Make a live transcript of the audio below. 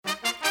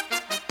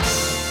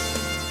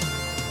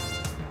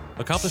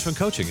Accomplishment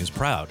Coaching is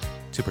proud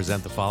to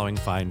present the following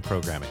fine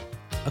programming.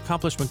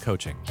 Accomplishment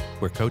Coaching,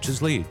 where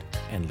coaches lead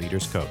and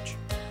leaders coach.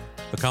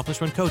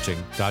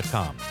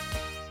 AccomplishmentCoaching.com.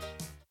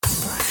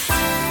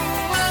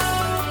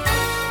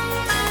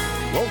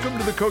 Welcome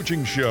to The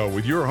Coaching Show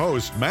with your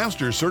host,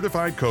 Master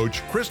Certified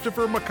Coach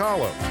Christopher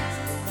McAuliffe.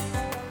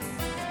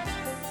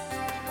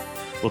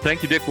 Well,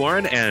 thank you, Dick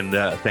Warren, and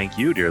thank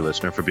you, dear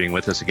listener, for being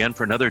with us again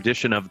for another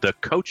edition of The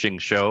Coaching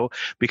Show,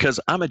 because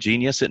I'm a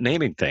genius at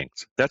naming things.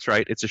 That's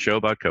right. It's a show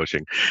about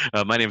coaching.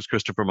 My name is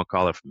Christopher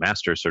McAuliffe,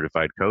 Master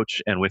Certified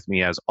Coach, and with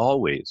me, as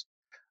always,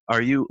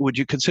 would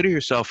you consider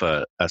yourself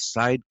a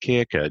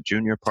sidekick, a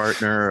junior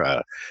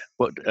partner?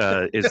 What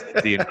is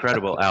the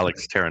incredible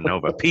Alex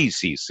Terranova,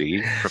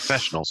 PCC,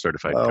 Professional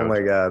Certified Coach? Oh my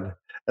God!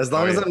 As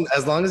long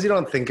as you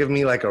don't think of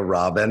me like a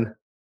Robin.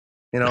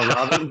 You know,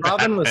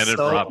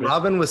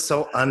 Robin was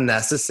so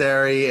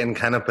unnecessary and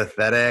kind of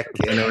pathetic,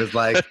 and it was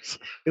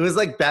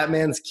like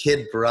Batman's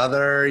kid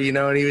brother, you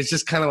know, and he was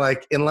just kind of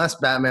like, unless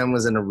Batman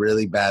was in a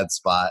really bad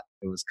spot,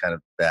 it was kind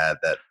of bad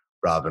that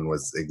Robin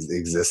was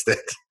existed.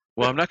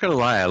 Well, I'm not going to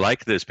lie. I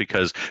like this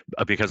because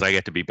I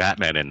get to be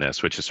Batman in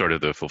this, which is sort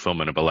of the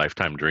fulfillment of a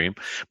lifetime dream.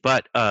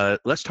 But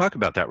let's talk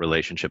about that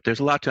relationship. There's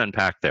a lot to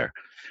unpack there.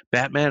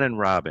 Batman and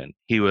Robin.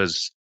 He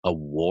was a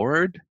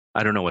ward.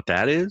 I don't know what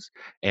that is.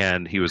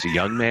 And he was a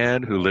young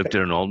man who lived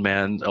in an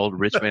old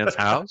rich man's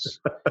house.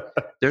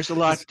 There's a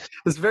lot.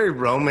 It's very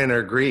Roman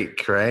or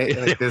Greek, right?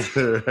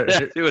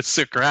 It was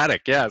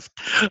Socratic. Yes,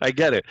 I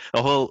get it.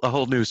 A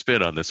whole new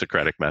spin on the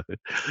Socratic method.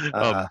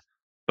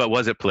 But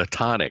was it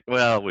Platonic?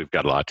 Well, we've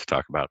got a lot to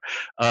talk about.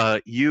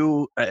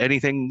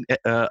 Anything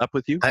up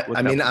with you?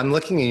 I'm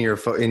looking in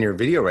your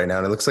video right now,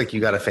 and it looks like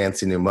you got a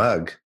fancy new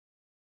mug.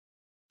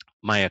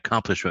 My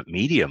Accomplishment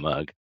Media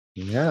mug.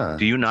 Yeah.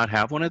 Do you not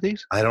have one of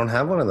these? I don't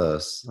have one of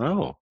those.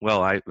 Oh,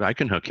 well, I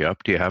can hook you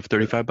up. Do you have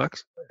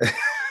 $35?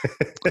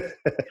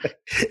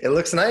 It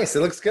looks nice.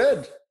 It looks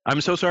good.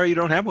 I'm so sorry you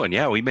don't have one.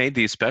 Yeah, we made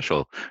these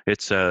special.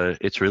 It's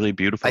really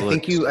beautiful.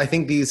 I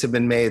think these have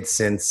been made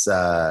since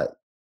the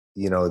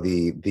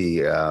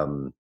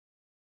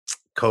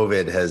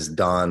COVID has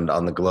dawned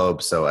on the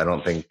globe. So I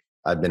don't think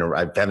I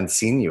haven't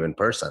seen you in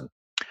person.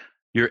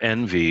 Your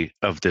envy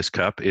of this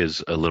cup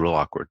is a little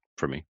awkward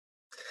for me.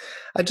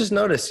 I just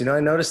noticed, I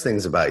notice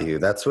things about you.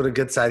 That's what a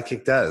good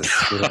sidekick does.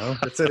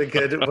 That's what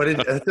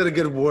a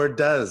good ward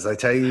does. I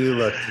tell you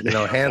look,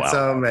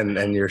 handsome. Wow.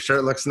 and your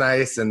shirt looks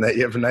nice and that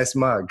you have a nice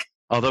mug.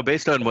 Although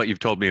based on what you've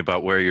told me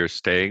about where you're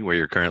staying, where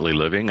you're currently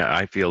living,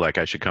 I feel like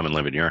I should come and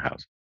live in your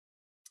house.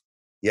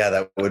 Yeah,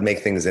 that would make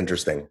things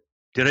interesting.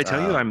 Did I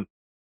tell you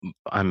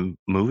I'm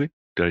moving?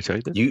 Did I tell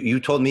you that? You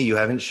told me you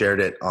haven't shared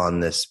it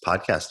on this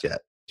podcast yet.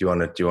 Do you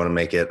want to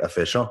make it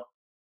official?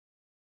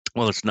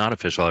 Well, it's not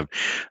official.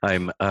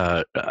 No,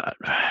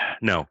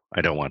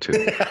 I don't want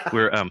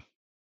to.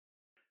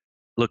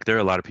 Look, there are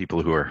a lot of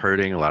people who are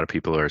hurting, a lot of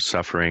people are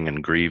suffering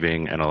and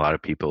grieving, and a lot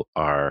of people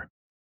are,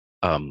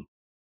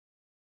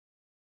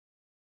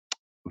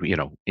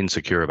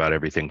 insecure about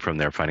everything from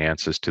their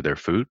finances to their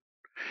food.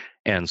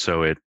 And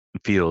so it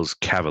feels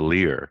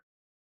cavalier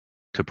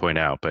to point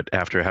out, but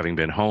after having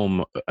been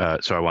home,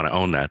 so I want to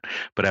own that,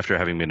 but after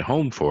having been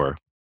home for,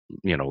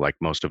 like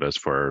most of us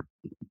for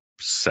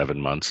 7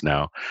 months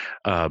now,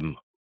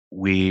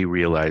 we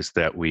realized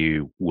that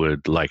we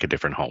would like a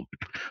different home.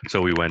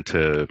 So we went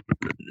to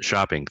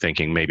shopping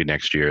thinking maybe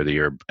next year, the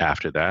year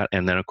after that.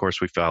 And then of course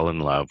we fell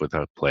in love with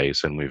a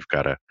place and we've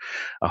got a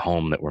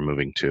home that we're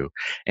moving to.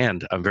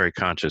 And I'm very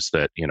conscious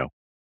that,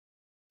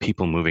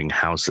 people moving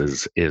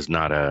houses is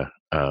not a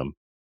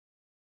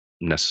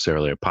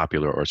necessarily a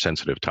popular or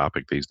sensitive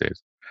topic these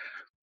days.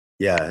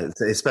 Yeah,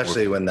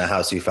 especially when the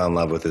house you fell in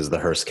love with is the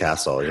Hearst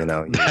Castle,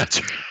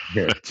 That's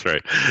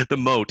right. The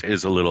moat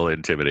is a little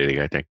intimidating,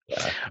 I think.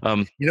 Yeah.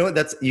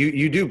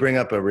 You do bring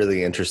up a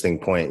really interesting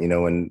point.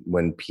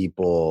 When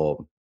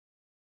people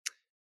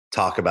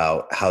talk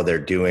about how they're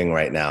doing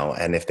right now,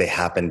 and if they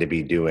happen to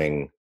be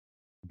doing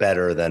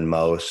better than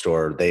most,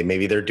 or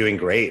maybe they're doing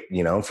great.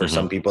 For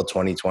some people,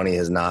 2020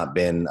 has not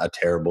been a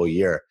terrible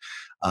year.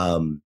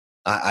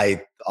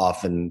 I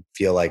often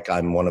feel like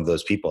I'm one of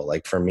those people.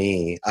 Like for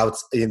me,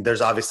 there's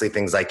obviously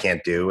things I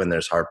can't do, and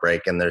there's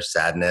heartbreak and there's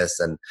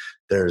sadness and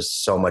there's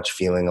so much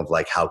feeling of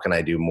like, how can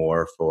I do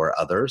more for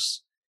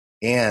others?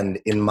 And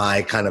in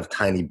my kind of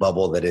tiny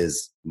bubble that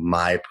is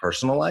my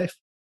personal life,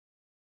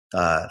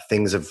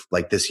 things of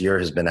like this year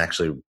has been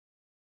actually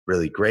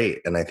really great.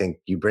 And I think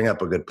you bring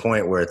up a good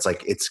point where it's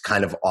like, it's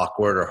kind of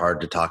awkward or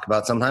hard to talk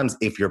about sometimes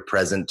if you're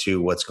present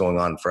to what's going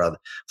on for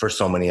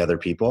so many other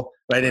people,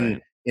 right?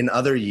 In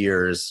other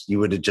years, you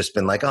would have just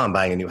been like, oh, I'm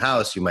buying a new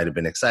house. You might have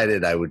been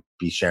excited. I would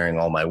be sharing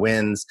all my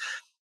wins,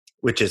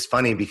 which is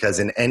funny because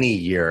in any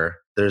year,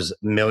 there's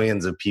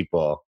millions of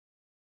people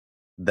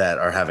that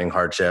are having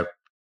hardship.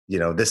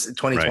 This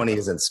 2020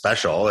 isn't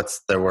special.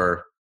 There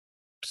were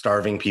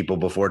starving people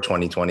before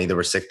 2020. There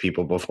were sick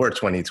people before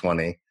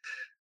 2020.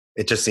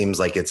 It just seems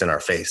like it's in our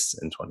face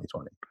in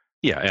 2020.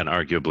 Yeah, and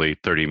arguably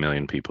 30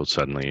 million people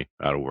suddenly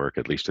out of work,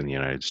 at least in the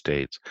United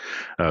States.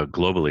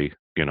 Globally,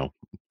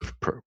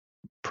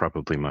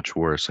 probably much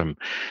worse. I'm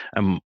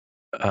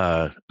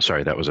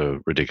sorry, that was a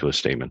ridiculous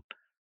statement.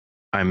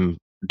 I'm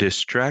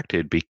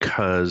distracted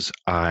because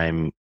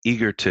I'm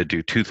eager to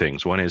do two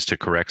things. One is to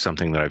correct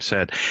something that I've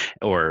said,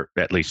 or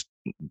at least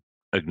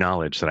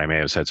acknowledge that I may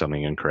have said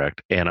something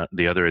incorrect. And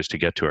the other is to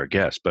get to our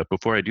guest. But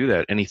before I do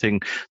that, anything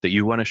that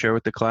you want to share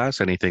with the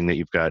class, anything that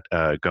you've got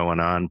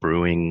going on,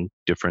 brewing,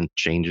 different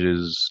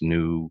changes,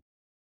 new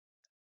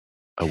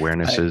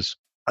awarenesses?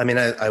 I mean,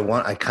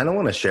 I kind of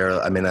want to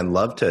share. I mean, I'd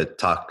love to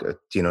talk,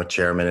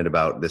 share a minute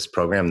about this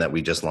program that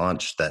we just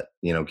launched, that,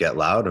 Get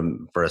Loud,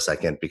 for a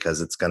second,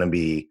 because it's going to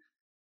be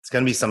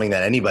something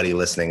that anybody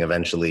listening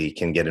eventually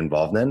can get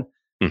involved in.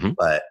 Mm-hmm.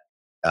 But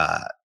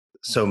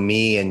so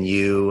me and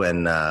you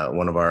and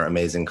one of our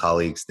amazing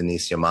colleagues,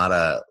 Denise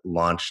Yamada,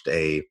 launched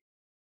a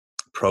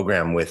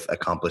program with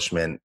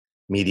Accomplishment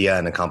Media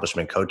and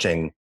Accomplishment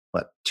Coaching,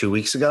 2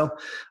 weeks ago,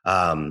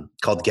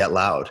 called Get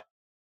Loud,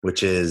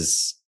 which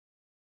is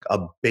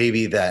a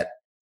baby that,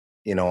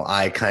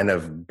 I kind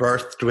of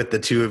birthed with the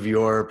two of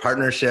your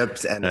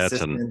partnerships and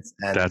assistance.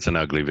 That's an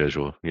ugly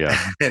visual.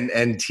 Yeah.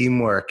 and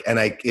teamwork. And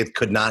it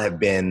could not have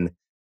been,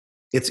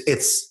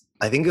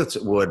 I think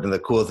one of the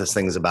coolest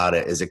things about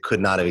it is it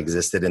could not have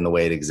existed in the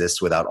way it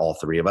exists without all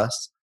three of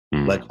us.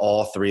 Like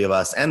all three of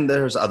us, and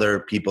there's other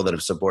people that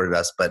have supported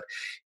us, but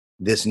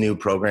this new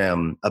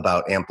program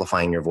about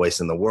amplifying your voice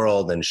in the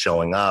world and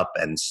showing up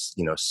and,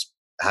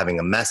 having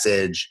a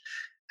message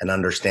and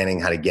understanding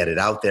how to get it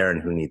out there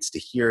and who needs to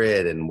hear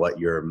it and what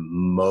your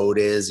mode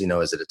is.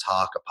 Is it a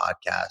talk, a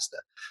podcast,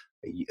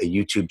 a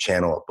YouTube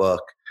channel, a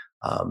book?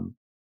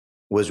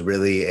 Was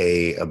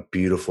really a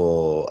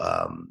beautiful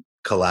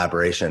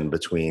collaboration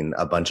between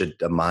a bunch of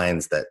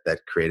minds that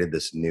created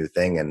this new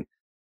thing. And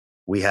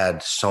we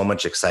had so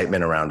much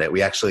excitement around it.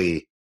 We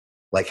actually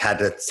had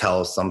to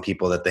tell some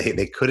people that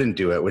they couldn't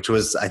do it, which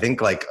was, I think,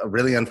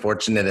 really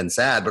unfortunate and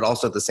sad, but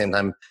also at the same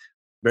time,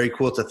 very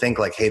cool to think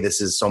hey, this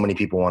is so many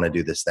people want to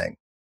do this thing.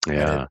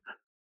 Yeah.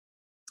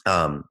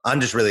 And I'm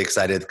just really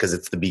excited because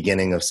it's the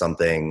beginning of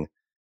something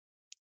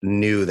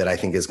new that I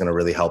think is going to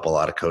really help a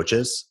lot of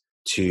coaches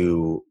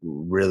to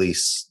really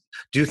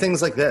do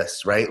things like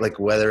this, right?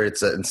 Whether it's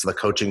the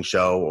coaching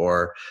show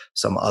or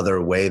some other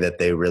way that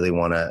they really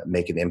want to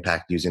make an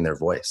impact using their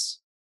voice.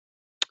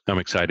 I'm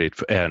excited.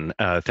 And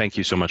thank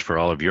you so much for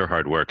all of your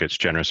hard work. It's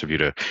generous of you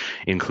to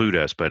include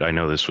us, but I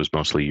know this was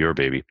mostly your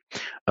baby.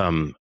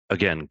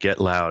 Again, Get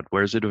Loud.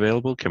 Where is it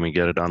available? Can we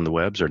get it on the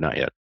webs or not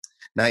yet?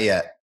 Not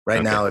yet.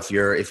 Right now, if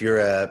you're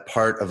a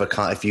part of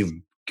if you've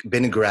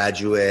been a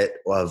graduate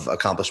of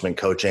Accomplishment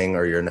Coaching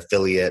or you're an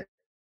affiliate,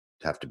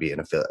 have to be an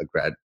affiliate,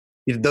 grad.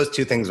 Those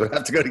two things would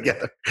have to go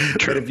together.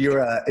 True. But if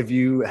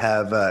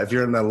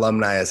you're an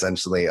alumni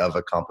essentially of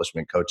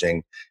Accomplishment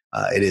Coaching,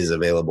 it is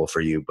available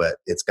for you. But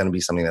it's going to be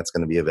something that's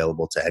going to be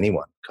available to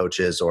anyone,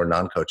 coaches or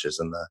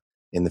non-coaches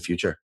in the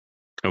future.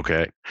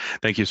 Okay.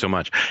 Thank you so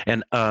much.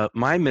 And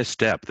my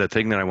misstep, the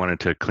thing that I wanted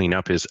to clean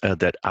up is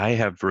that I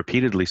have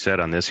repeatedly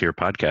said on this here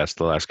podcast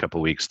the last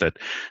couple of weeks that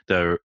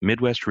the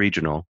Midwest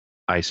Regional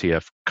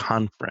ICF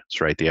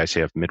Conference, right, the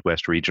ICF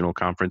Midwest Regional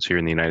Conference here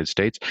in the United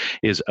States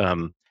is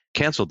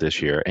canceled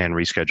this year and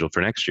rescheduled for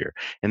next year.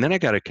 And then I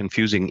got a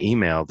confusing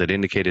email that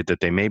indicated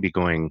that they may be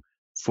going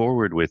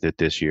forward with it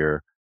this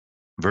year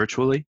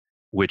virtually,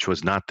 which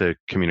was not the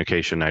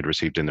communication I'd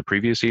received in the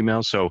previous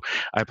email. So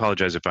I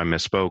apologize if I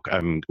misspoke.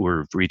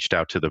 We've reached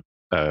out to the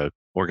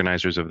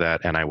organizers of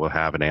that, and I will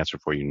have an answer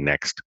for you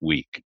next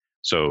week.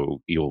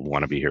 So you'll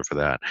want to be here for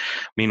that.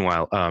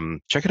 Meanwhile,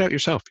 check it out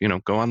yourself.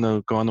 Go on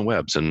the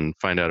webs and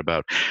find out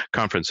about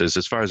conferences.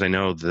 As far as I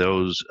know,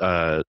 those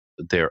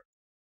there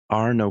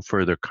are no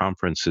further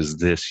conferences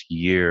this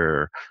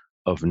year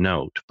of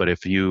note. But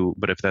if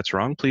that's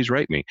wrong, please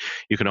write me.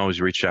 You can always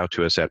reach out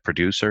to us at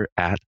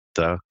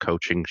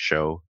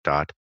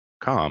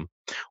producer@thecoachingshow.com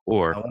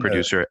or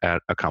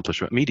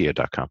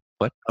producer@accomplishmentmedia.com.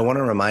 What? I want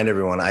to remind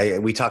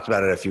everyone, we talked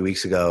about it a few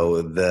weeks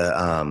ago,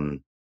 the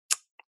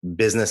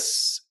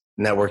Business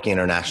Networking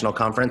International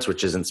Conference,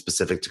 which isn't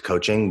specific to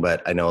coaching,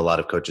 but I know a lot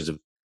of coaches have,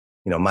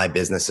 my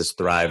business has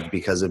thrived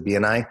because of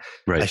BNI.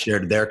 Right. I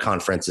shared their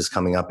conference is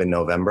coming up in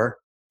November.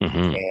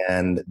 Mm-hmm.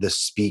 And the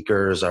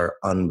speakers are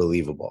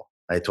unbelievable.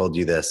 I told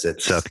you this.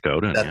 It's Seth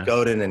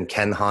Godin and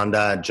Ken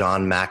Honda,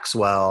 John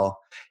Maxwell,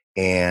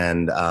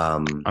 and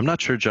I'm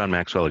not sure John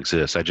Maxwell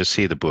exists. I just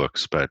see the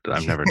books, but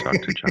I've never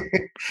talked to John.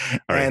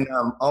 And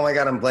oh my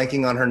God, I'm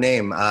blanking on her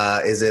name.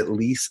 Is it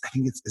Lisa? I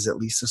think is it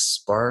Lisa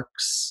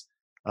Sparks?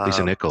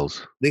 Lisa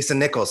Nichols. Lisa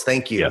Nichols.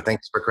 Thank you. Yeah.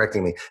 Thanks for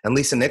correcting me. And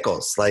Lisa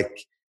Nichols,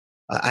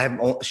 I've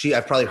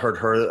probably heard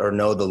her or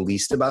know the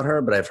least about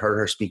her, but I've heard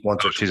her speak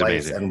once or twice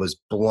amazing. And was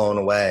blown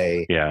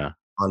away. Yeah.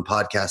 On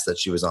podcasts that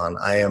she was on.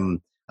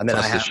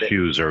 Plus the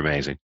shoes are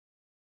amazing.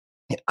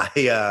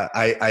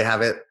 I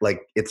have it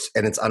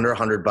it's under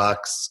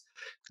 $100.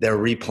 They're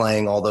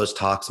replaying all those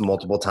talks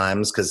multiple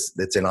times because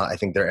I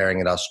think they're airing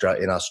it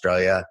in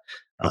Australia.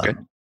 Okay.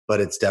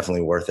 But it's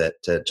definitely worth it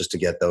to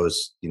get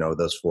those,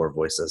 those four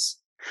voices.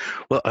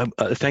 Well,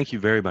 thank you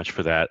very much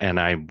for that. And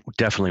I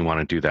definitely want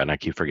to do that. And I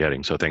keep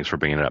forgetting. So thanks for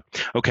bringing it up.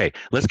 Okay,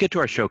 let's get to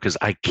our show because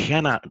I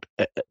cannot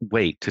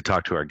wait to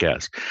talk to our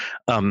guest.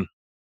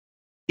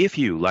 If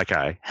you, like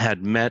I,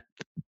 had met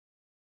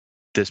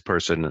this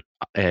person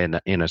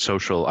in a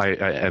social, I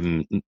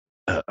am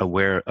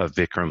aware of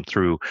Vikram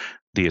through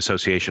the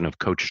Association of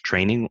Coach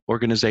Training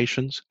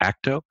Organizations,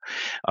 ACTO.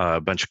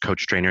 A bunch of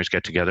coach trainers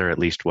get together at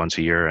least once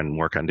a year and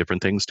work on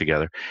different things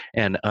together.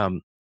 And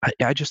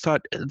I just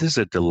thought this is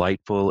a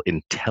delightful,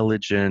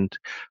 intelligent,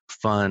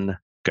 fun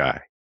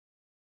guy.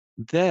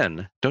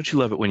 Then, don't you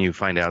love it when you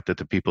find out that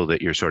the people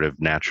that you sort of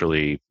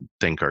naturally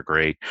think are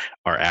great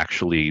are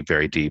actually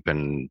very deep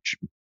and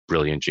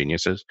brilliant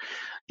geniuses?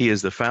 He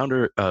is the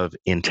founder of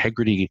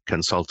Integrity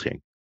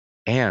Consulting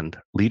and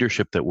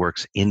Leadership That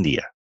Works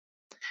India.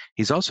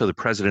 He's also the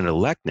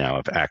president-elect now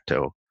of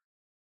ACTO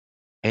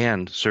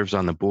and serves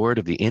on the board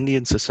of the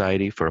Indian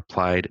Society for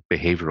Applied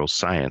Behavioral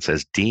Science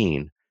as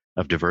Dean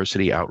of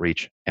Diversity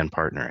Outreach and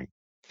Partnering.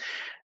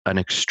 An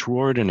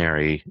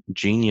extraordinary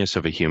genius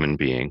of a human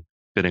being,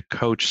 been a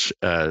coach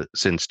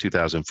since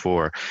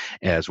 2004,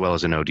 as well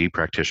as an OD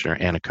practitioner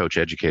and a coach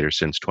educator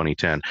since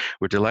 2010.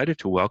 We're delighted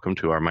to welcome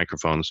to our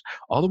microphones,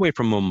 all the way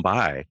from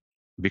Mumbai,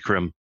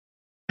 Vikram.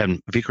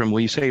 And Vikram,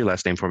 will you say your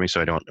last name for me so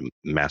I don't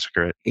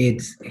massacre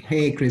it?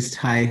 Hey, Chris.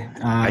 Hi.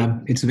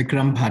 It's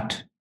Vikram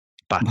Bhatt.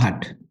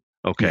 Bhatt.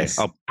 Okay, Yes.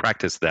 I'll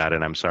practice that,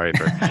 and I'm sorry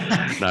for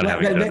not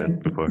having done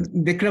it before.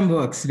 Vikram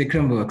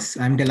works.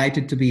 I'm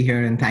delighted to be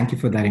here, and thank you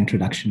for that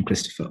introduction,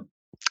 Christopher.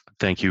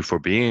 Thank you for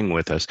being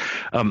with us.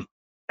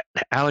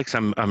 Alex,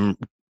 you're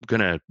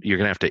gonna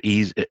have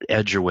to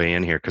edge your way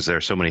in here because there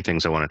are so many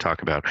things I want to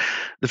talk about.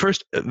 The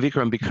first,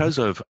 Vikram, because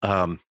of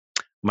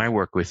my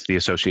work with the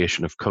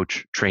Association of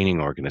Coach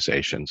Training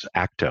Organizations,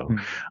 ACTO,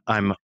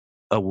 I'm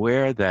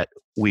aware that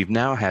we've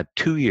now had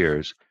 2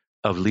 years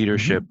of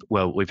leadership.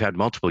 Well, we've had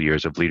multiple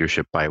years of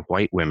leadership by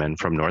white women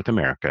from North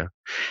America,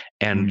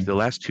 and the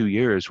last 2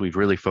 years we've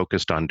really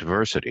focused on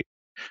diversity.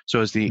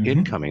 So, as the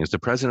incoming, as the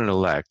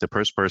president-elect, the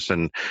first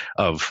person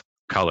of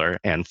color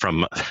and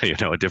from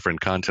a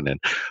different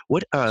continent,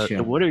 what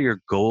are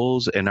your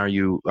goals, and are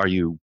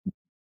you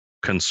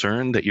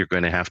concerned that you're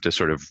going to have to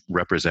sort of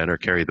represent or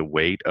carry the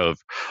weight of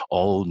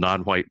all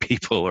non-white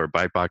people or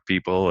BIPOC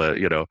people,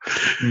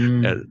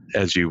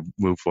 as you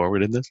move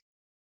forward in this?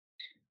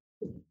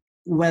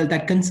 Well,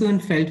 that concern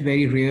felt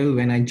very real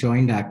when I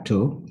joined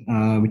ACTO,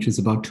 which was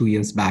about 2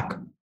 years back,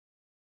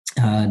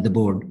 the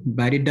board.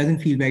 But it doesn't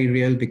feel very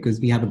real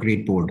because we have a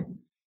great board.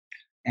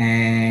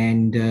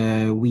 And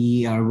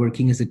we are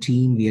working as a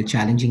team. We are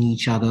challenging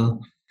each other.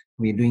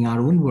 We're doing our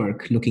own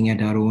work, looking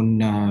at our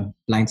own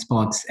blind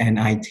spots. And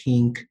I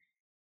think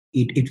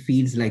it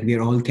feels like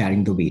we're all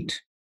carrying the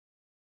weight.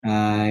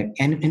 And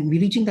we're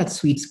reaching that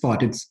sweet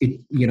spot.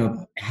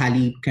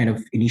 Hallie kind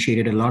of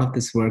initiated a lot of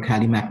this work,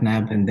 Hallie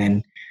McNabb, and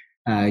then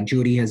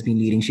Jody has been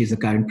leading. She's the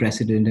current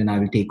president, and I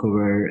will take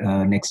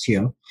over next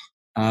year.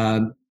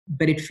 But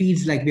it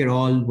feels like we're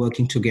all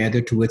working together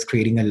towards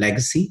creating a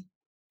legacy.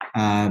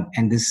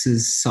 And this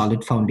is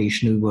solid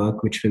foundational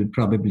work, which will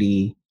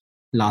probably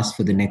last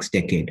for the next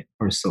decade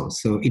or so.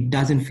 So it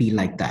doesn't feel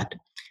like that.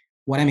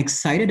 What I'm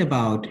excited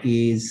about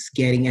is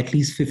getting at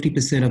least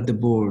 50% of the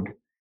board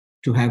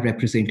to have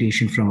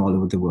representation from all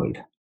over the world.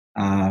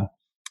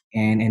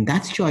 And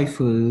that's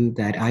joyful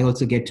that I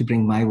also get to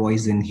bring my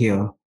voice in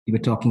here. You were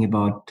talking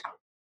about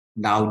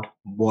loud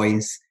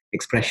voice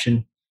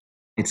expression.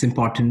 It's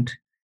important.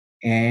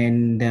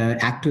 And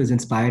ACTO has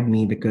inspired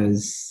me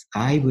because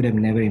I would have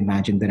never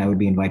imagined that I would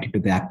be invited to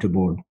the ACTO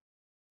board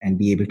and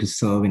be able to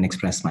serve and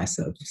express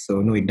myself.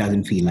 So no, it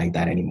doesn't feel like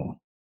that anymore.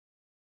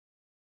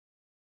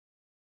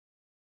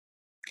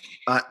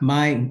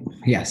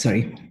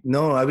 Sorry.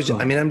 No,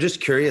 I'm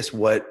just curious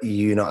what,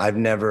 I've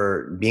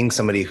never, being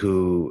somebody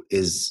who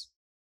is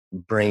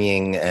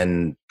bringing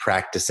and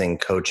practicing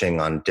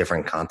coaching on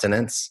different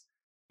continents,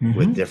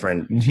 with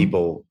different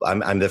people.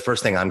 I'm the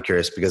first thing I'm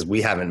curious, because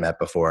we haven't met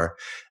before,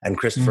 and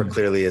Christopher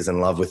clearly is in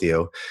love with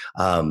you.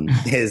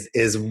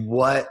 Is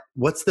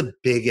what's the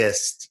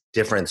biggest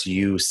difference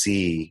you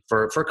see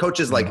for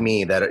coaches like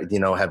me that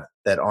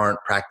that aren't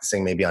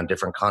practicing maybe on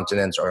different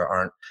continents or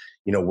aren't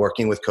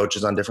working with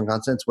coaches on different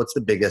continents? What's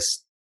the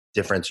biggest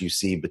difference you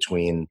see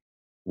between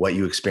what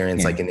you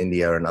experience like in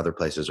India or in other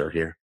places or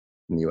here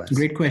in the US?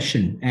 Great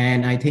question.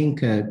 And I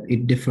think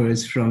it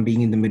differs from being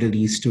in the Middle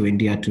East to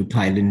India to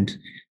Thailand,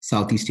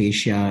 Southeast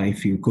Asia,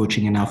 if you're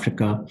coaching in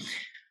Africa.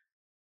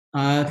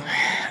 I'll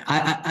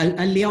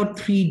lay out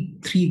three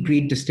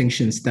great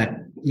distinctions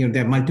that,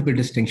 there are multiple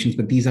distinctions,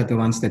 but these are the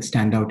ones that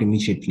stand out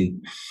immediately.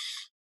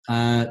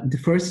 The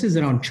first is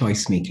around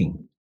choice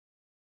making.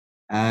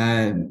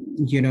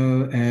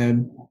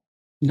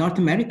 North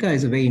America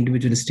is a very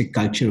individualistic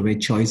culture where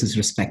choice is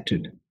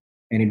respected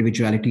and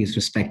individuality is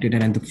respected.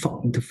 And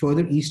the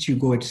further east you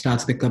go, it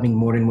starts becoming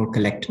more and more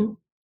collective.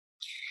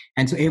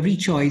 And so every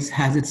choice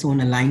has its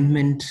own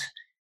alignment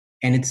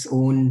and its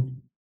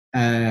own,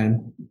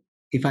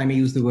 if I may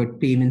use the word,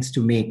 payments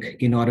to make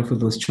in order for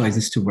those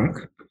choices to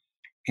work.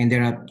 And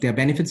there are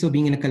benefits of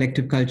being in a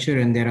collective culture,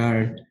 and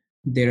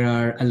there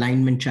are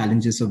alignment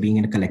challenges of being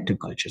in a collective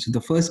culture. So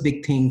the first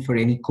big thing for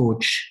any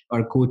coach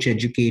or coach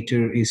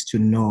educator is to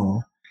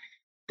know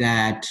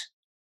that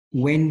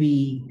when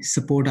we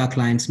support our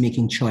clients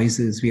making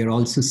choices, we are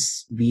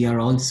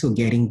also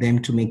getting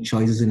them to make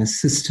choices in a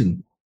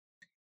system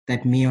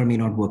that may or may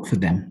not work for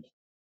them.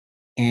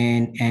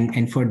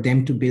 And for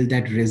them to build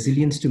that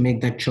resilience to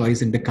make that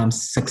choice and become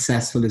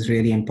successful is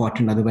really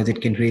important. Otherwise,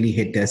 it can really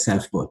hit their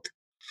self-worth.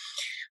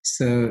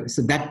 So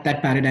that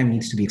paradigm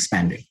needs to be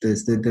expanded.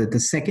 The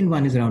second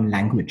one is around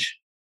language.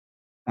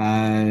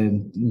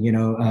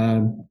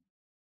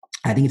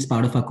 I think it's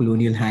part of our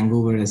colonial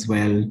hangover as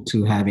well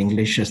to have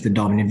English as the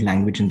dominant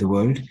language in the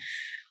world,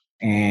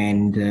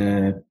 and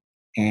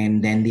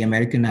then the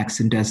American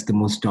accent as the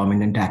most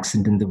dominant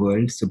accent in the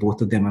world. So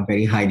both of them are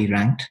very highly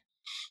ranked.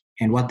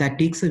 And what that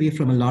takes away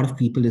from a lot of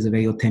people is a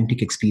very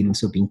authentic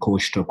experience of being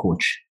coached or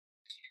coach.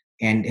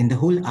 And the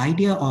whole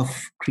idea of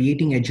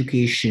creating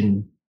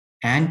education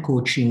and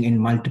coaching in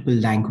multiple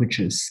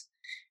languages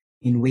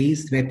in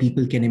ways where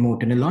people can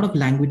emote. And a lot of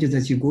languages,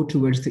 as you go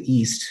towards the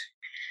East,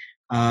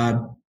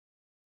 are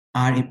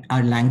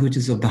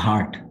languages of the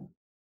heart.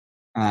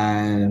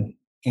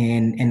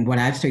 And what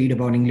I've studied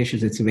about English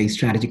is it's a very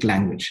strategic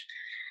language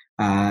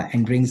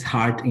and brings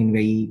heart in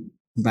very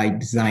by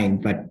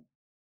design. But,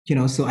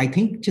 so I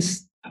think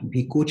just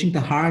be coaching the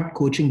heart,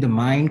 coaching the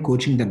mind,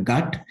 coaching the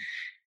gut,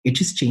 it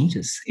just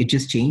changes. It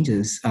just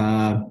changes.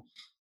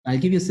 I'll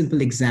give you a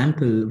simple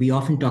example. We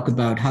often talk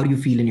about how do you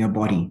feel in your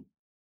body?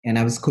 And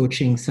I was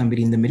coaching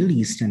somebody in the Middle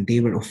East, and they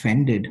were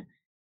offended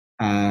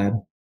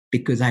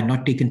because I had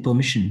not taken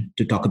permission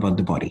to talk about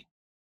the body.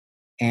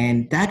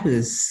 And that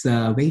was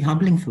very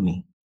humbling for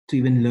me to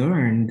even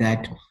learn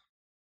that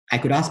I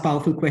could ask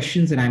powerful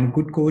questions, and I'm a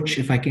good coach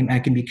if I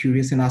can be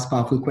curious and ask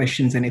powerful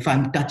questions. And if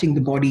I'm touching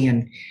the body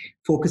and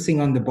focusing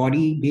on the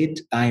body bit,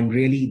 I'm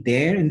really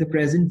there in the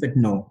present. But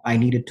no, I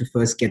needed to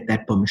first get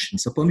that permission.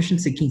 So permission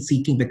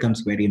seeking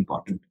becomes very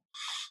important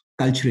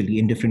culturally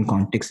in different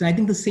contexts. And I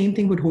think the same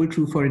thing would hold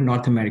true for in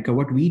North America.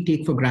 What we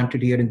take for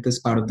granted here in this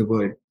part of the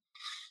world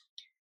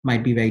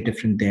might be very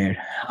different there.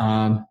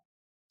 And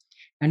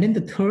then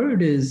the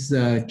third is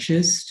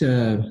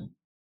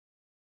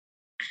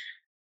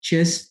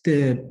just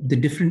the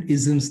different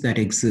isms that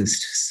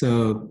exist.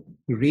 So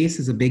race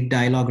is a big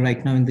dialogue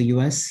right now in the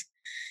US.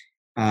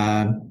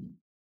 In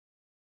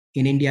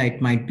India,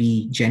 it might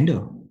be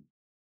gender,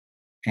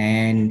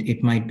 and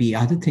it might be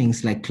other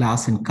things like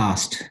class and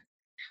caste.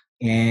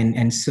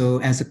 And so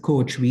as a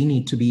coach, we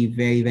need to be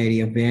very, very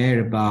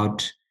aware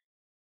about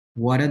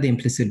what are the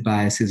implicit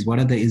biases, what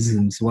are the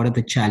isms, what are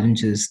the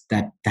challenges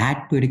that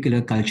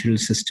particular cultural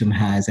system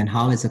has, and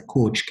how as a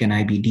coach can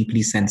I be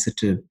deeply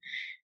sensitive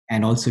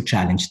and also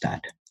challenge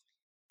that.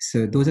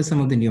 So those are some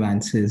of the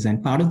nuances.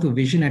 And part of the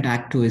vision at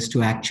ACTO is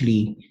to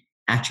actually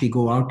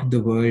go out to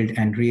the world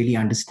and really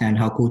understand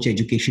how coach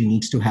education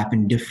needs to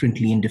happen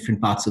differently in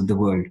different parts of the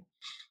world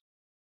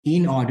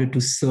in order to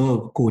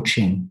serve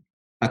coaching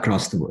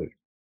across the world.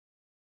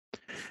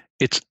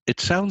 It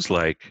sounds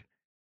like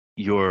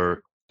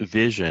your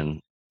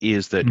vision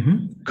is that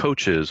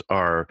coaches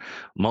are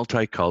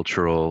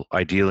multicultural,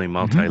 ideally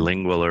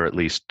multilingual, or at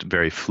least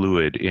very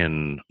fluid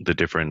in the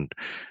different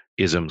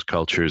isms,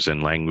 cultures,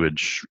 and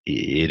language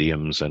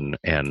idioms and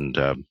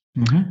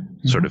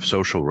sort of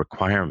social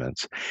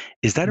requirements.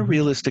 Is that a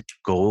realistic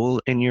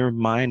goal in your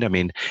mind? I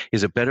mean,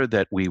 is it better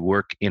that we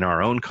work in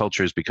our own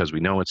cultures because we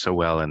know it so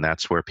well and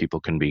that's where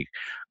people can be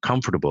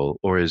comfortable?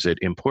 Or is it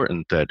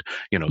important that,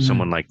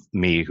 someone like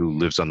me who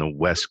lives on the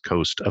West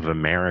Coast of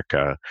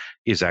America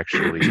is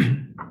actually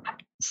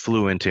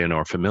fluent in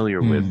or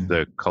familiar with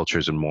the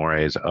cultures and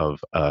mores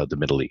of the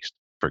Middle East,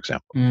 for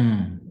example?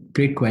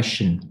 Great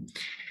question.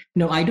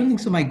 No, I don't think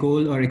so. My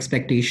goal or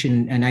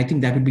expectation, and I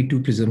think that would be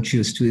too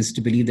presumptuous is to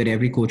believe that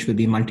every coach will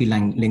be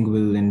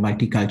multilingual and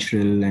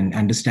multicultural and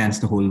understands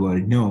the whole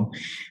world. No,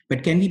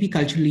 but can we be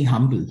culturally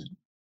humble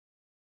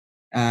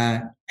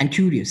and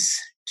curious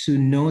to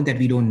know that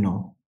we don't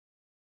know,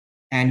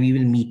 and we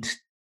will meet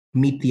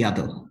the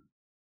other.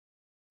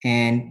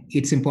 And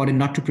it's important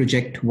not to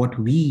project what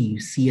we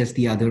see as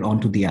the other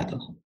onto the other.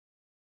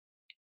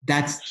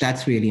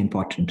 That's really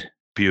important.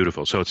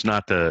 Beautiful. So it's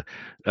not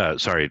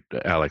sorry,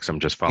 Alex, I'm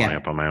just following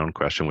up on my own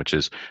question, which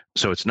is,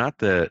 so it's not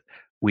that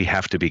we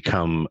have to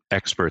become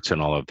experts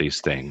in all of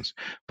these things,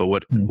 but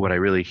what I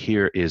really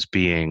hear is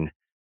being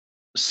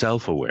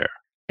self-aware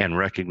and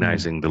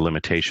recognizing the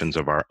limitations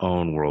of our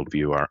own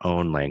worldview, our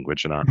own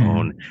language, and our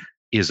own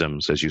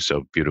isms, as you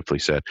so beautifully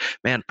said.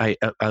 Man, I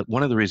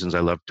one of the reasons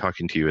I love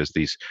talking to you is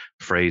these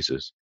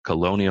phrases: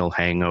 colonial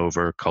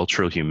hangover,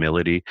 cultural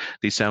humility.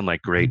 These sound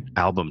like great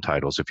album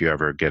titles if you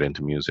ever get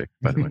into music,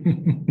 by the way.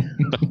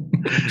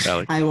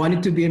 Alex? I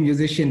wanted to be a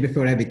musician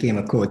before I became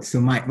a coach,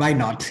 so why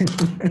not?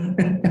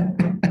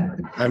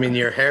 I mean,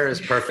 your hair is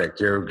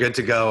perfect. You're good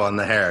to go on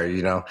the hair,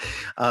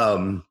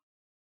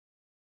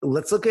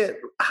 Let's look at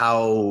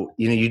how,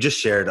 you just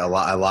shared a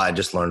lot. I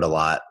just learned a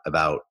lot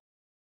about,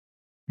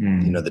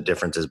 the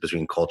differences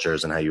between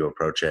cultures and how you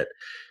approach it.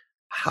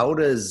 How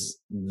does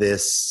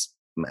this,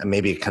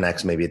 maybe it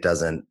connects, maybe it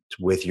doesn't,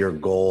 with your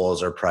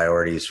goals or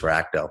priorities for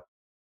ACTO?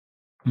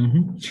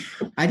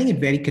 I think it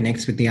very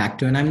connects with the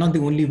ACTO, and I'm not the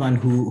only one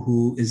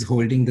who is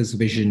holding this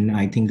vision.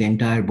 I think the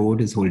entire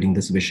board is holding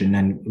this vision,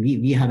 and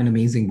we have an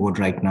amazing board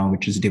right now,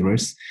 which is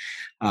diverse.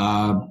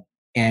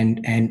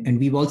 And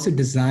we've also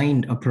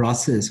designed a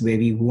process where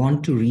we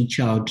want to reach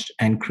out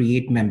and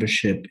create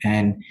membership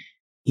and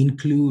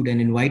include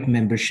and invite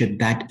membership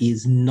that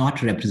is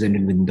not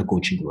represented within the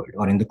coaching world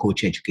or in the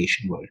coach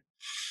education world.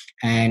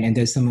 And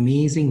there's some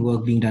amazing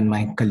work being done.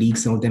 My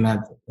colleagues, some of them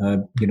have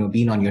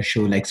been on your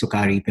show, like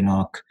Sukari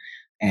Pinnock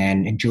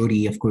and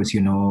Jody, of course,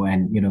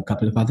 and a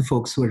couple of other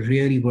folks who are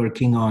really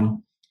working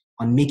on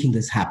making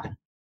this happen.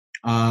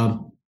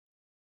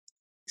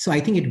 So I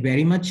think it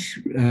very much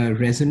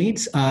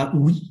resonates.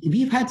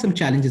 We've had some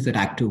challenges at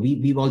ACTO.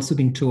 We've also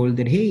been told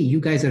that, hey, you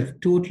guys are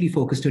totally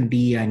focused on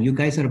DEI and you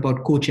guys are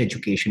about coach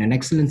education and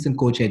excellence in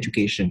coach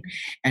education.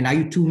 And are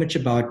you too much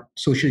about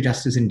social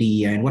justice and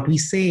DEI? And what we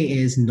say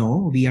is,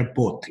 no, we are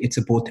both. It's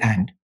a both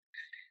and.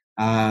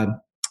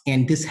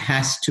 And this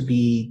has to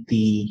be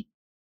the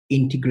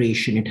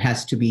integration. It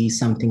has to be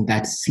something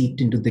that's seeped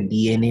into the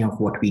DNA of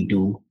what we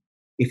do.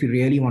 If you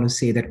really want to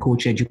say that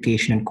coach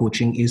education and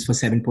coaching is for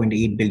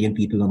 7.8 billion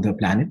people on the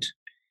planet,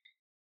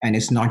 and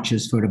it's not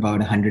just for about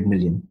 100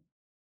 million.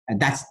 And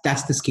that's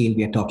the scale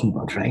we are talking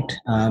about,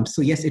 right?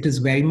 So yes, it is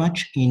very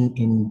much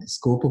in the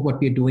scope of what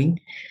we're doing.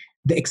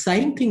 The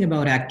exciting thing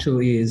about ACTO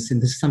is,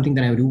 and this is something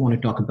that I do want to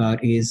talk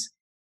about, is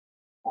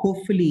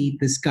hopefully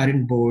this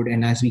current board,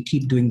 and as we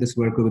keep doing this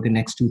work over the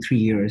next 2-3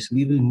 years,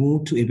 we will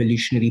move to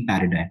evolutionary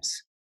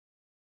paradigms.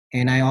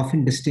 And I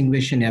often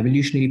distinguish an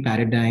evolutionary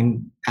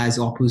paradigm as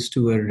opposed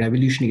to a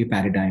revolutionary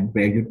paradigm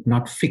where you're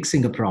not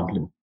fixing a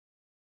problem,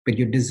 but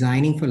you're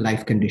designing for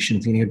life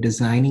conditions and you're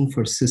designing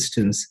for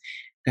systems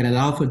that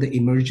allow for the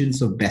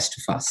emergence of best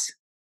of us.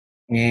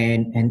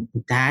 And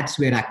that's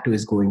where ACTO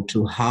is going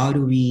to. How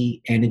do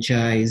we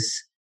energize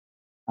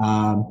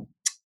and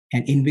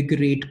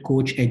invigorate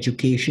coach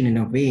education in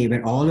a way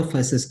where all of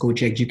us as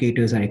coach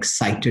educators are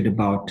excited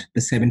about the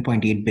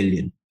 7.8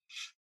 billion?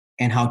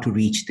 And how to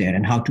reach there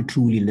and how to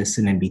truly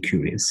listen and be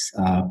curious.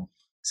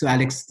 So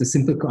Alex, the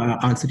simple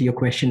answer to your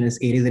question is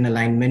it is in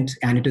alignment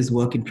and it is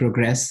work in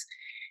progress.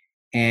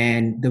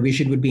 And the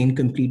vision would be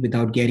incomplete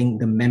without getting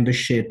the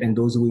membership and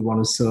those who we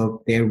want to serve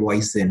their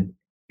voice in.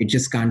 It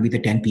just can't be the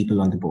 10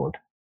 people on the board.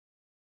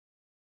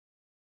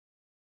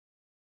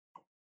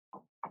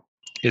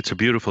 It's a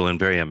beautiful and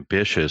very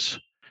ambitious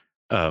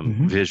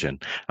vision.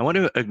 I want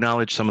to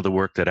acknowledge some of the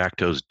work that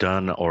ACTO's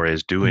done or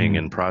is doing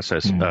in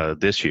process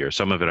this year.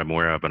 Some of it I'm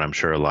aware of, and I'm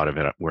sure a lot of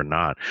it we're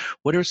not.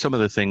 What are some of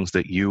the things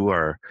that you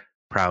are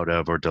proud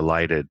of or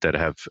delighted that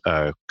have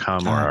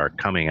come or are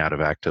coming out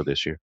of ACTO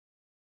this year?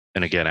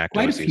 And again,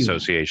 ACTO is the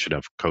Association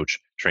of Coach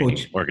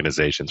Training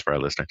Organizations for our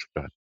listeners.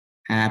 Go ahead.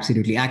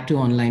 Absolutely.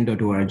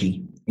 ACTOonline.org,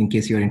 in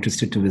case you're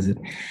interested to visit.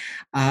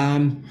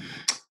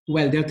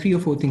 Well, there are 3 or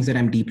 4 things that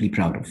I'm deeply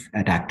proud of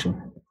at ACTO,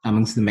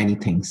 amongst the many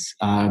things.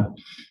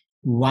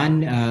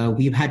 One,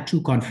 we've had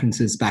 2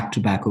 conferences back to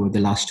back over the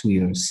last 2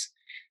 years,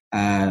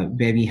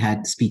 where we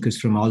had speakers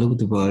from all over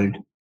the world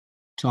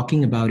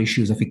talking about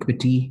issues of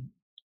equity,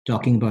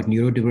 talking about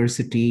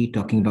neurodiversity,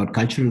 talking about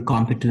cultural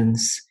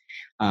competence,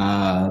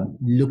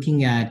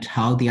 looking at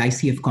how the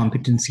ICF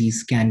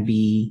competencies can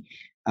be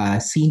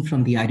seen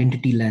from the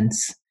identity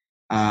lens.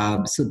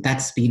 So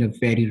that's been a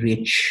very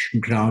rich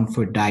ground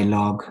for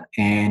dialogue.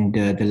 And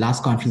the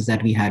last conference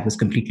that we had was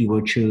completely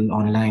virtual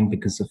online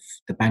because of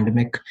the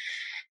pandemic.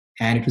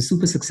 And it was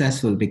super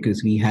successful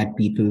because we had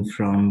people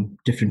from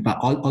different,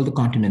 all the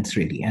continents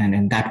really.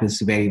 And that was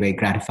very, very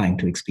gratifying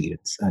to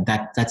experience.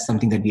 That's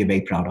something that we are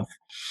very proud of.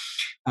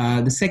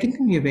 The second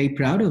thing we are very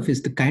proud of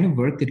is the kind of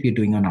work that we're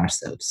doing on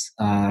ourselves.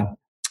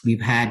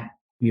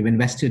 We've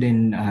invested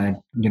in,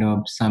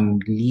 some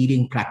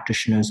leading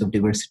practitioners of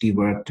diversity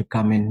work to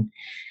come in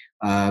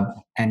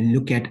and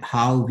look at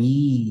how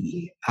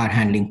we are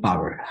handling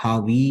power, how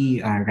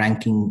we are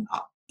ranking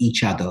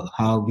each other,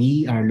 how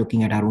we are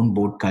looking at our own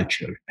board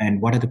culture,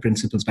 and what are the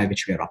principles by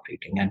which we are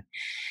operating. And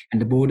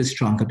the board is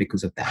stronger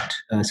because of that.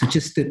 So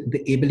just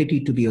the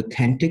ability to be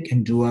authentic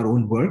and do our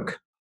own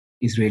work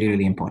is really,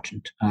 really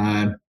important.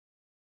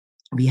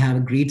 We have a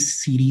great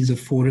series of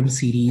forum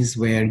series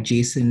where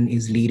Jason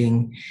is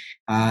leading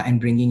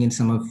and bringing in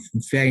some of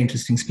very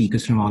interesting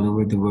speakers from all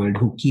over the world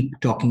who keep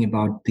talking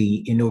about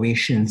the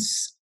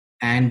innovations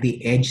and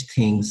the edge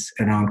things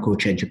around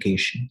coach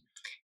education.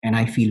 And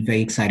I feel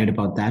very excited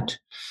about that.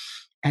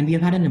 And we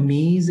have had an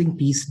amazing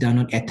piece done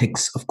on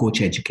ethics of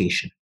coach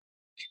education.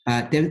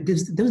 There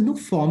was no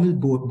formal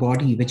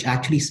body which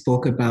actually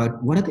spoke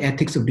about what are the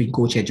ethics of doing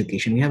coach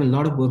education. We have a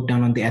lot of work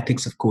done on the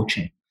ethics of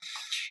coaching.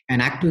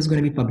 And ACTO is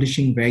going to be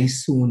publishing very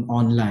soon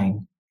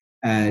online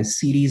a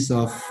series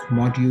of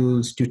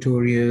modules,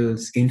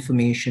 tutorials,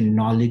 information,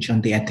 knowledge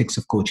on the ethics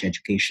of coach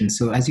education.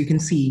 So as you can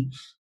see,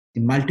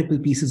 the multiple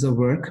pieces of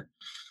work.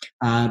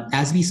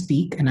 As we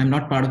speak, and I'm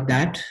not part of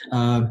that,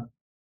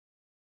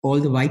 all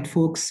the white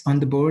folks on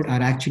the board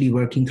are actually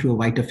working through a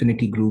white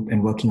affinity group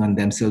and working on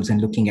themselves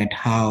and looking at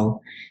how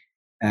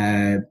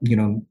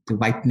the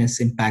whiteness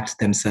impacts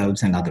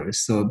themselves and others.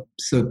 So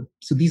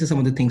these are some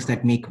of the things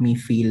that make me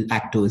feel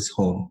ACTO is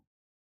home.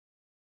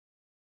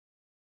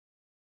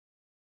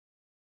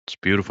 It's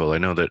beautiful. I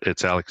know that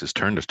it's Alex's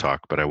turn to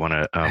talk, but I want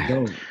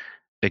to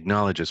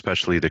acknowledge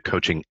especially the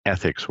coaching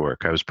ethics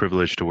work. I was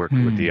privileged to work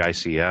with the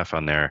ICF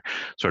on their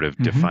sort of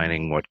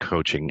defining what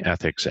coaching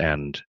ethics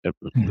and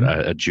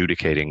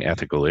adjudicating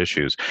ethical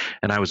issues.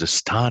 And I was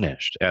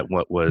astonished at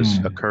what was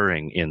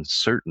occurring in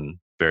certain,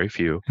 very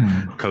few,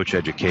 coach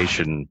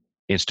education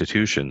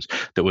institutions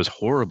that was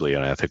horribly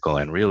unethical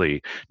and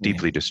really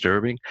deeply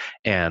disturbing,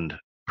 and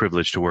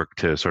privileged to work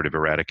to sort of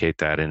eradicate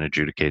that and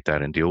adjudicate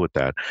that and deal with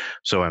that.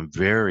 So I'm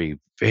very,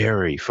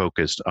 very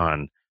focused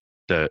on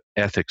the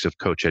ethics of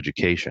coach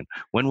education.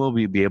 When will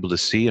we be able to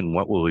see, and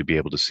what will we be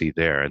able to see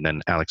there? And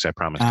then, Alex, I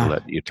promise to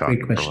let you talk.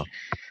 Great question.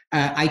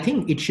 I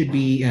think it should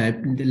be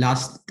the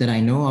last that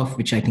I know of,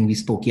 which I think we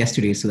spoke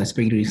yesterday, so that's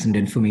pretty recent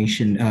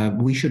information.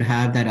 We should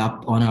have that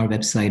up on our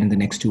website in the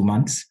next 2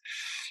 months,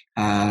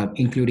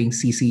 including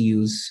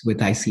CCUs with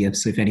ICF.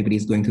 So if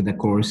anybody's going through the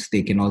course,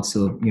 they can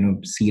also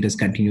see it as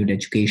continued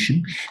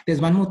education.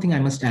 There's one more thing I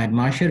must add.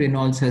 Marcia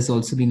Reynolds has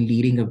also been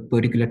leading a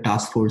particular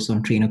task force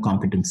on trainer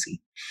competency.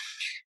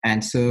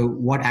 And so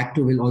what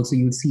ACTO will also,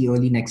 you'll see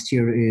early next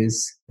year,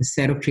 is a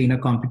set of trainer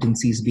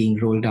competencies being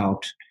rolled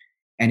out.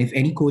 And if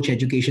any coach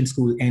education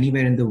school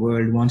anywhere in the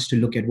world wants to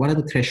look at what are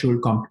the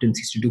threshold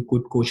competencies to do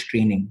good coach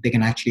training, they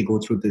can actually go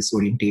through this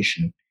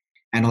orientation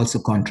and also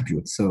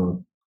contribute.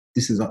 So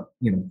this is,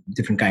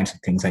 different kinds of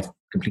things. I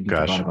completely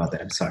forgot about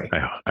that. I'm sorry.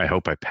 I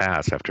hope I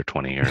pass after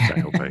 20 years. I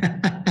hope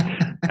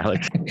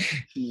Alex.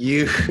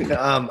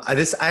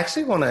 I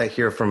actually want to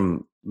hear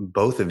from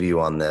both of you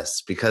on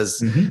this,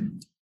 because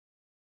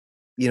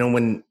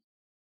when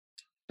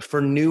for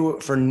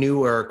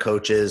newer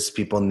coaches,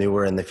 people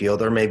newer in the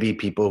field, or maybe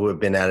people who have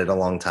been at it a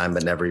long time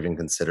but never even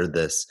considered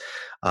this,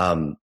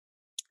 I've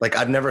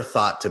never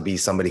thought to be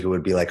somebody who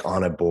would be like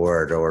on a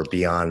board or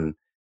be on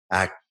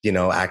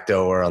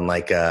ACTO, or on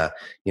like if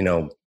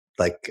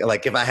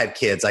I had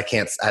kids,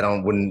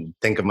 wouldn't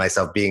think of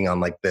myself being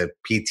on like the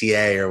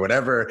PTA or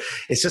whatever.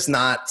 It's just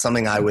not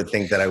something I would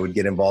think that I would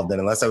get involved in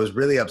unless I was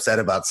really upset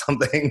about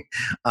something.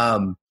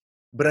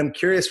 But I'm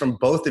curious from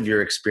both of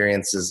your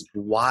experiences,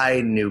 why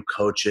new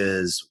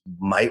coaches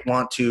might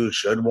want to,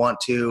 should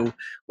want to,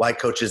 why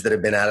coaches that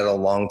have been at it a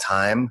long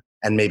time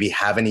and maybe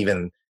haven't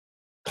even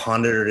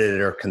pondered it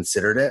or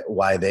considered it,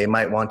 why they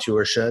might want to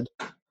or should.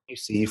 You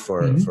see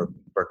for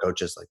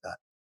coaches like that.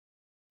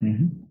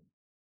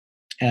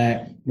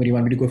 What do you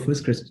want me to go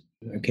first, Chris?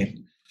 Okay.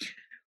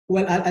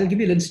 Well, I'll give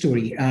you a little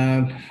story.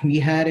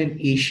 We had an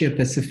Asia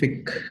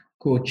Pacific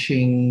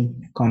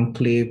coaching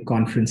conclave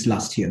conference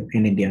last year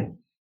in India.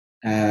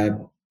 It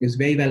was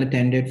very well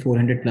attended,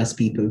 400 plus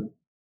people.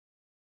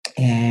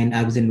 And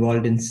I was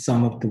involved in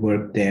some of the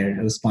work there.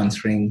 I was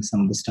sponsoring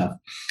some of the stuff.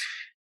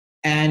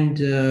 And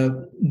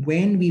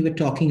when we were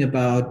talking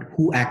about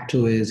who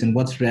ACTO is and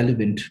what's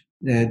relevant,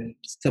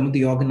 some of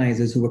the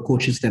organizers who were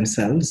coaches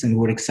themselves and who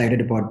were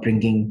excited about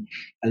bringing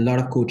a lot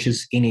of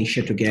coaches in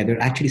Asia together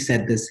actually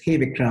said this: hey,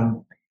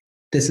 Vikram,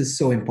 this is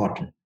so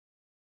important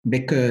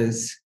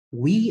because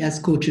we as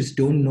coaches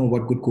don't know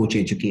what good coach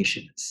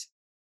education is.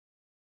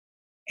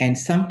 And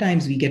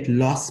sometimes we get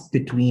lost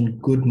between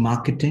good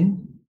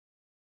marketing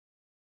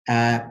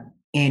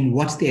and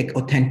what's the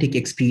authentic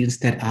experience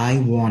that I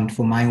want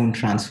for my own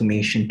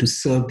transformation to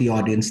serve the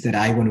audience that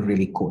I want to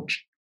really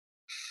coach.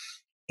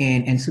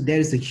 And so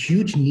there's a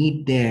huge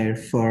need there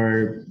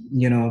for,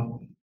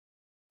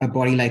 a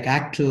body like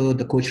ACTO,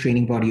 the coach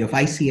training body of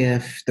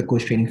ICF, the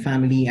coach training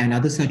family, and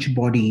other such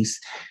bodies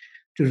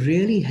to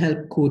really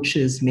help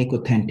coaches make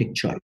authentic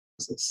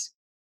choices.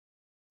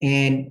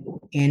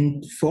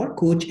 And for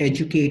coach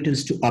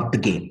educators to up the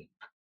game,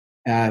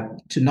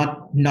 to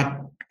not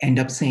end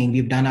up saying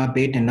we've done our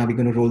bit and now we're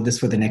going to roll this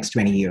for the next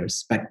 20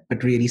 years, but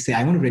really say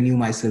I want to renew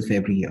myself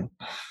every year.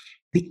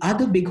 The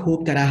other big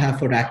hope that I have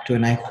for ACTO,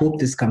 and I hope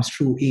this comes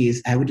true,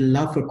 is I would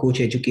love for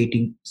coach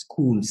educating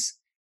schools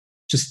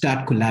to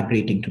start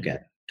collaborating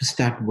together, to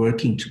start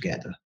working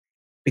together,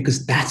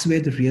 because that's where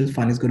the real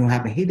fun is going to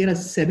happen. Hey, there are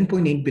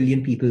 7.8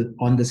 billion people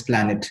on this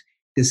planet.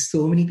 There's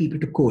so many people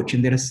to coach,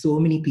 and there are so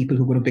many people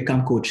who are going to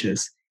become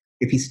coaches.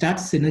 If we start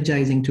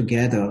synergizing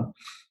together,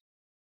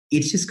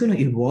 it's just going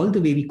to evolve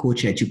the way we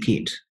coach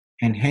educate,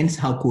 and hence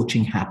how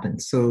coaching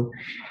happens. So,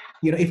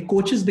 if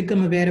coaches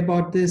become aware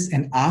about this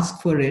and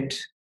ask for it,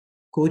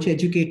 coach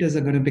educators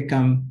are going to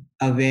become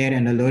aware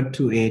and alert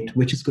to it,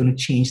 which is going to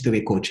change the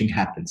way coaching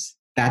happens.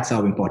 That's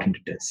how important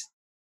it is.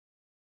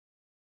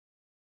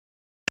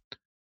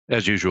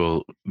 As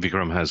usual,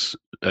 Vikram has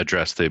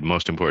addressed the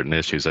most important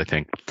issues, I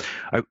think.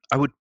 I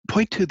would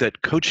point to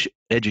that coach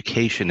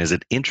education is an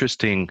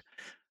interesting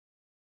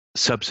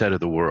subset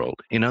of the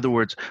world. In other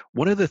words,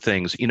 one of the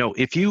things,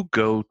 if you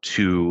go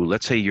to,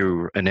 let's say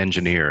you're an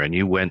engineer and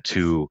you went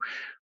to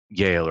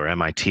Yale or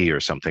MIT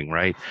or something,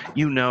 right?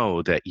 You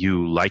know that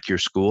you like your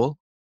school,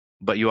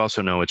 but you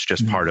also know it's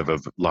just part of a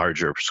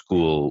larger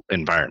school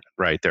environment,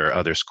 right? There are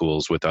other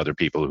schools with other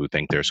people who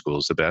think their school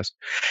is the best.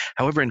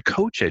 However, in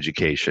coach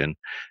education,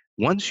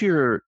 once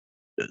you're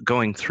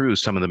going through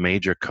some of the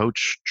major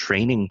coach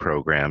training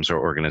programs or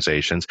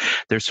organizations,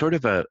 there's sort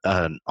of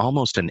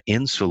almost an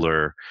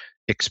insular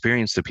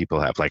experience that people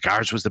have, like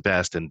ours was the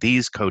best and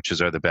these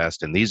coaches are the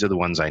best and these are the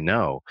ones I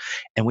know.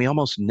 And we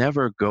almost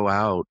never go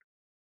out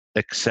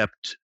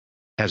except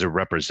as a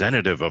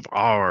representative of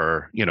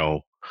our,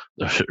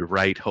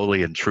 right,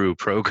 holy and true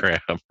program,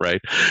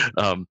 right,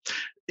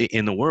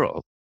 in the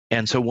world.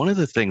 And so one of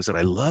the things that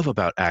I love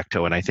about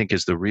ACTO, and I think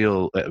is the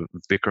real,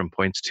 Vikram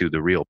points to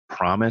the real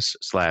promise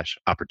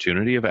 /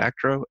 opportunity of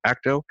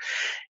ACTO,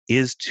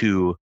 is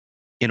to,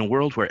 in a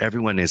world where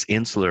everyone is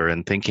insular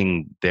and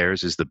thinking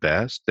theirs is the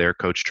best, their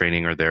coach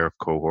training or their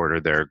cohort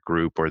or their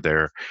group or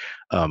their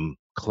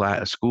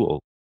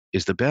school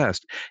is the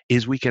best,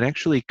 is we can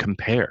actually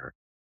compare.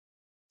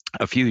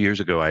 A few years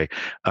ago, I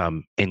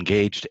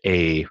engaged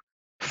a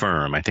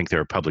firm, I think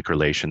they're a public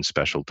relations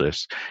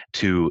specialist,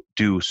 to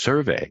do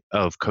survey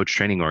of coach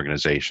training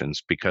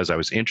organizations because I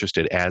was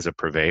interested as a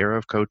purveyor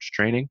of coach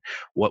training,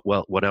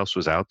 what else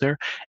was out there.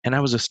 And I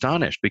was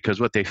astonished because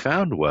what they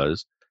found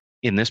was,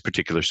 in this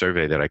particular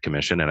survey that I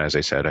commissioned, and as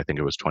I said, I think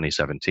it was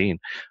 2017,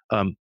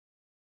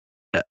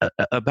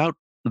 about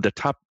the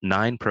top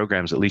 9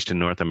 programs, at least in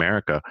North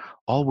America,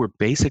 all were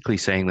basically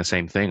saying the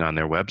same thing on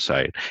their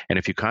website. And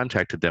if you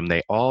contacted them,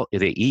 they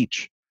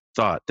each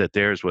thought that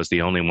theirs was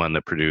the only one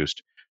that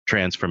produced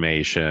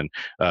transformation,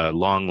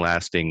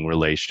 long-lasting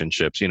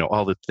relationships,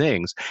 all the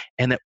things,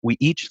 and that we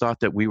each thought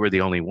that we were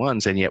the only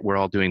ones, and yet we're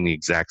all doing the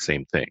exact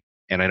same thing.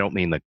 And I don't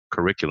mean the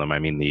curriculum, I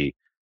mean the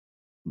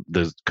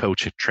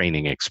coach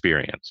training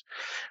experience.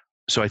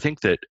 So I think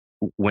that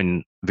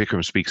when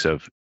Vikram speaks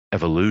of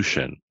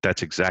evolution,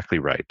 that's exactly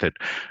right. That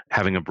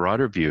having a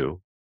broader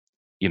view,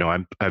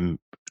 I'm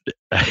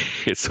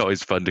it's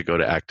always fun to go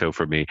to ACTO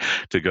for me,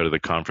 to go to the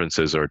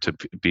conferences or to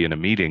be in a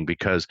meeting,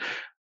 because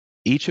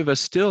each of us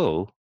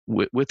still,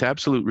 with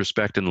absolute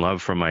respect and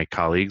love for my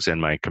colleagues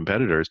and my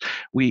competitors,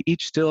 we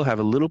each still have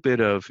a little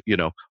bit of,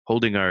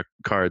 holding our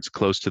cards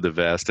close to the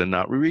vest and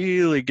not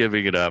really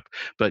giving it up.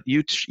 But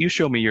you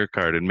show me your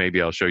card and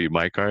maybe I'll show you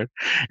my card.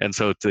 And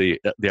so the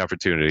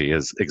opportunity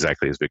is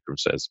exactly as Vikram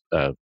says,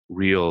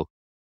 real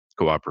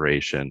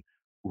cooperation,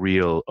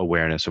 real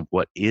awareness of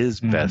what is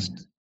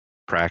best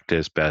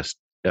practice, best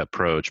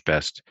approach,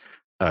 best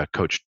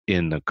coach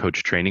in the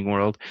coach training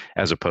world,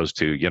 as opposed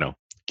to,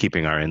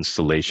 keeping our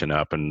installation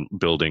up and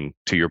building,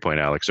 to your point,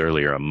 Alex,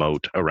 earlier, a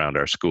moat around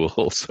our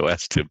school so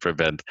as to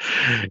prevent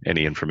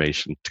any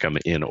information to come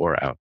in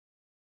or out.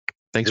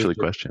 Thanks for the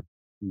question.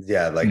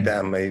 Yeah, like the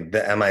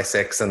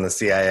MI6 and the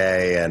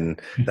CIA,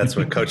 and that's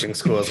what coaching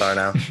schools are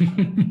now.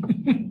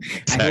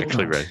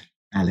 Exactly right,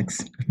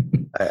 Alex.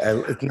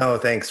 No,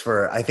 thanks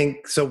for. I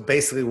think so.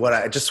 Basically,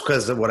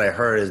 because of what I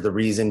heard is the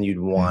reason you'd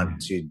want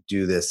to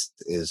do this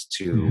is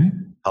to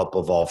help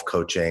evolve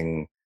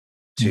coaching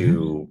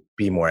to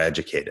be more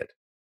educated,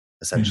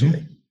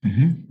 essentially.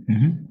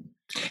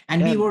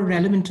 And be more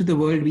relevant to the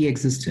world we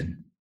exist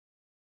in.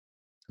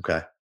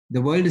 Okay.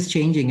 The world is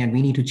changing and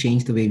we need to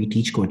change the way we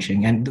teach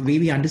coaching and the way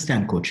we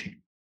understand coaching.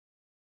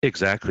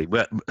 Exactly.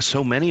 But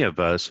so many of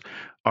us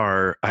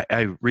are,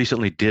 I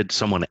recently did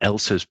someone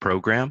else's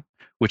program,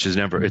 which is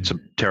never, it's a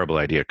terrible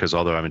idea because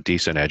although I'm a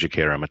decent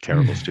educator, I'm a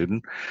terrible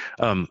student.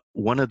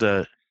 One of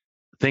the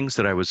things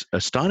that I was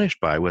astonished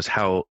by was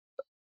how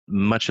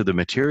much of the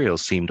material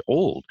seemed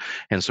old.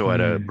 And so at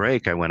a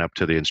break, I went up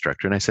to the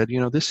instructor and I said,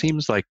 this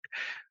seems like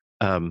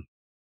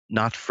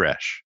not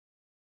fresh.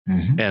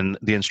 And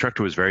the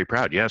instructor was very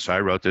proud. Yes, I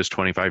wrote this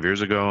 25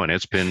 years ago and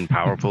it's been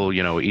powerful,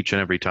 each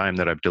and every time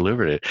that I've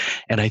delivered it.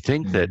 And I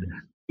think that,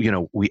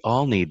 we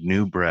all need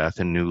new breath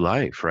and new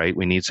life, right?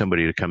 We need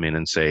somebody to come in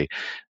and say,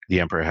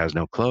 the emperor has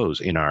no clothes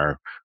in our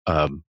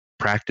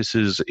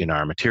practices, in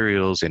our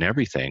materials, in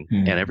everything.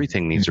 And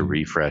everything needs a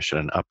refresh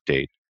and an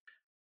update.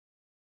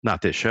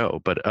 Not this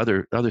show, but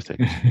other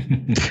things.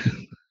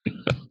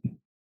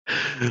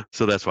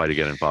 So that's why to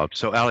get involved.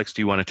 So Alex,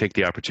 do you want to take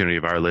the opportunity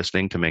of our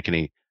listening to make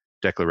any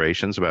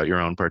declarations about your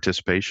own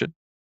participation?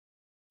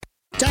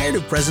 Tired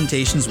of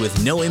presentations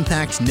with no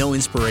impact, no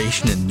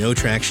inspiration, and no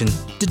traction?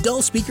 Do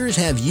dull speakers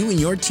have you and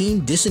your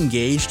team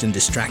disengaged and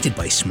distracted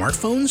by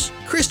smartphones?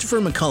 Christopher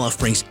McAuliffe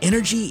brings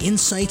energy,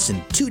 insights,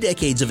 and 2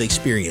 decades of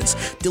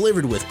experience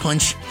delivered with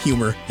punch,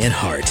 humor, and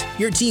heart.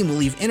 Your team will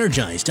leave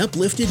energized,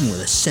 uplifted, and with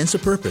a sense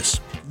of purpose.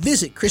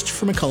 Visit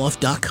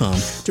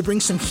ChristopherMcAuliffe.com to bring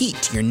some heat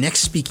to your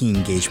next speaking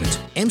engagement.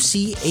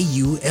 McAuliffe.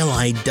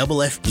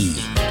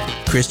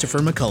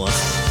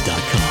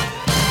 ChristopherMcAuliffe.com.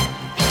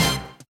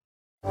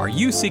 Are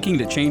you seeking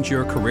to change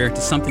your career to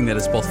something that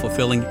is both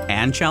fulfilling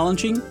and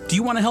challenging? Do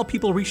you want to help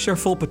people reach their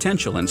full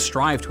potential and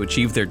strive to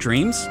achieve their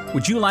dreams?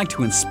 Would you like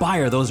to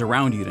inspire those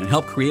around you and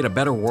help create a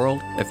better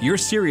world? If you're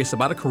serious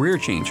about a career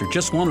change or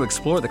just want to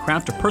explore the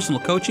craft of personal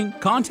coaching,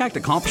 contact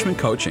Accomplishment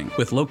Coaching.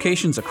 With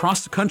locations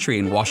across the country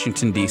in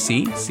Washington,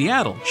 D.C.,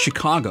 Seattle,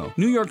 Chicago,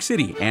 New York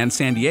City, and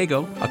San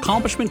Diego,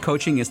 Accomplishment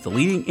Coaching is the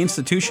leading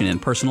institution in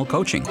personal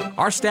coaching.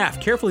 Our staff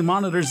carefully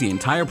monitors the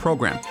entire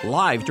program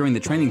live during the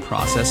training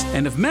process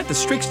and have met the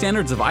strict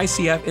standards of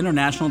ICF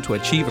International to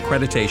achieve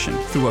accreditation.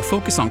 Through a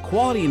focus on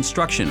quality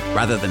instruction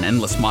rather than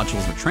endless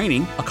modules of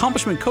training,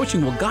 Accomplishment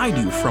Coaching will guide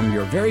you from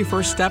your very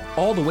first step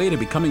all the way to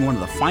becoming one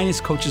of the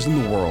finest coaches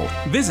in the world.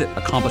 Visit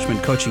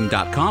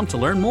accomplishmentcoaching.com to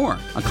learn more.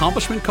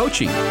 Accomplishment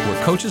Coaching,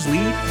 where coaches lead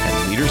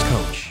and leaders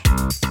coach.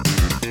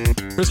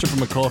 Christopher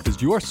McAuliffe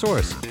is your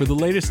source for the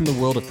latest in the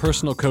world of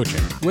personal coaching.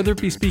 Whether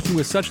it be speaking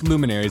with such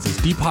luminaries as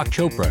Deepak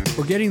Chopra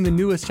or getting the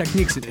newest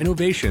techniques and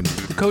innovation,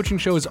 the Coaching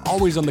Show is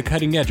always on the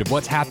cutting edge of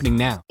what's happening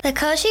now. The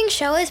Coaching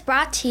Show is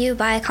brought to you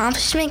by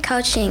Accomplishment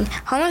Coaching,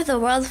 home of the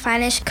world's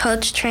finest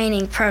coach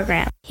training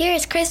program. Here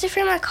is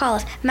Christopher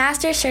McAuliffe,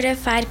 Master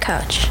Certified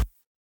Coach.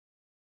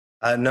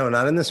 No,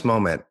 not in this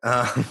moment.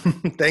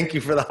 Thank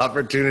you for the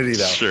opportunity,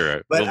 though.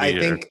 Sure. But we'll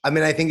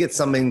I think it's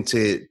something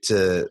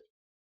to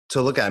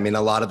look at. I mean,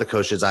 a lot of the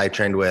coaches I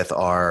trained with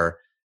are,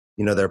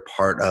 they're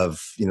part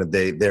of,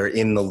 they're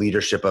in the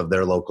leadership of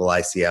their local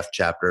ICF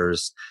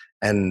chapters.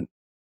 And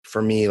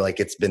for me, like,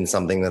 it's been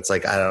something that's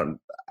like,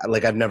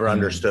 I've never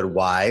understood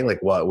why,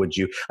 like, what would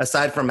you,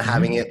 aside from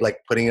having it, like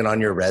putting it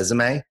on your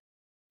resume.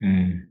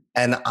 And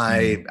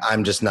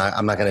I'm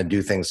not going to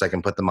do things so I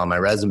can put them on my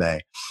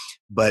resume,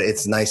 but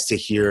it's nice to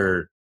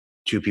hear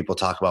two people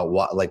talk about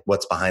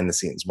what's behind the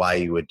scenes, why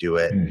you would do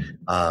it.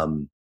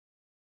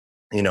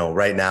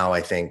 Right now,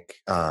 I think,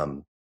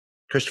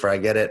 Christopher, I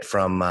get it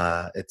from,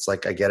 it's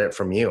like, I get it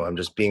from you. I'm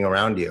just being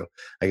around you.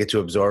 I get to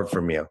absorb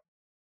from you.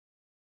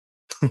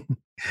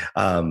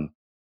 From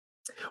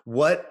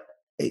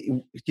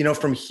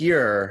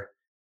here,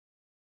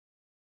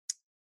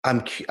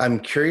 I'm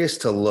curious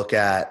to look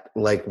at,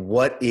 like,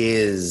 what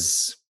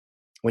is,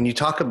 when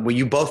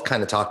you both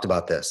kind of talked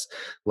about this,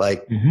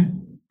 like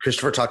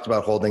Christopher talked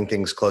about holding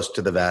things close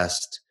to the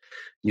vest.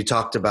 You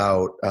talked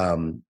about,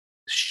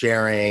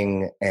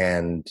 sharing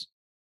and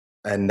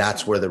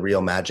that's where the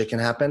real magic can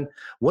happen.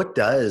 What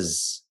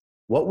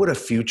would a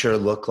future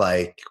look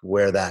like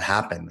where that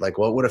happened? Like,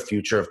 what would a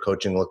future of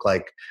coaching look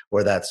like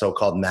where that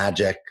so-called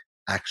magic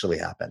actually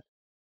happened?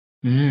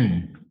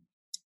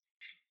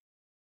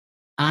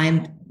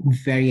 I'm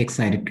very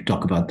excited to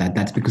talk about that.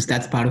 That's because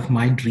that's part of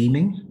my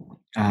dreaming.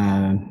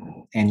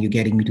 And you're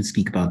getting me to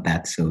speak about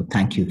that. So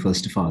thank you,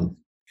 first of all,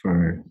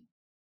 for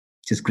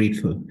just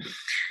grateful.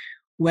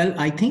 Well,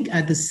 I think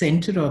at the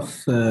center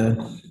of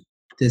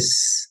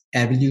this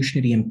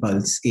evolutionary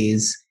impulse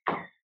is,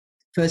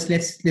 first,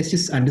 let's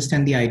just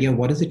understand the idea.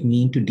 What does it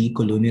mean to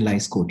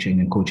decolonialize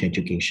coaching and coach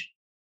education?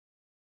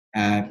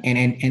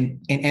 And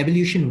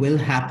evolution will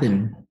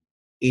happen.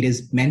 It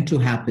is meant to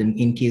happen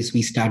in case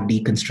we start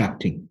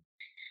deconstructing.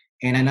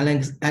 And I'll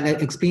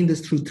explain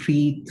this through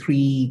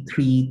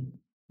three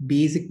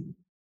basic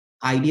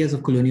ideas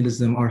of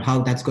colonialism, or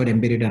how that's got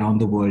embedded around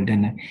the world.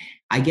 And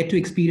I get to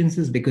experience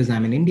this because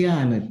I'm in India.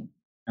 I'm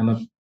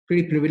a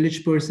pretty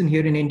privileged person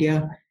here in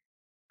India.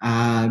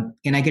 And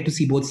I get to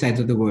see both sides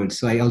of the world.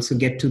 So I also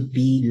get to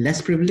be less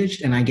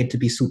privileged and I get to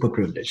be super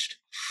privileged.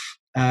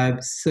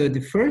 So the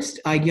first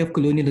idea of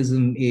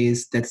colonialism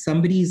is that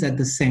somebody is at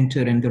the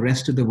center and the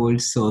rest of the world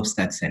serves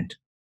that center.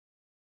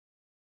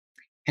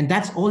 And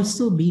that's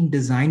also been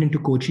designed into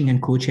coaching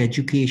and coach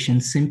education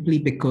simply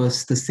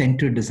because the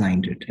center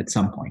designed it at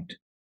some point.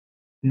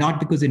 Not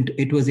because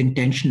it was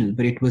intentional,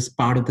 but it was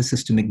part of the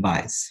systemic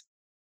bias.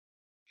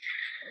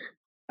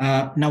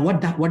 Now,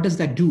 what does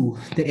that do?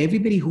 That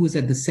everybody who is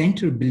at the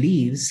center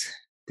believes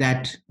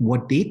that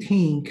what they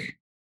think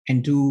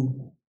and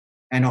do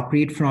and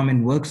operate from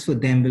and works for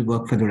them will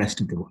work for the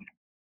rest of the world.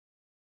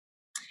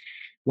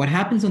 What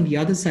happens on the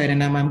other side,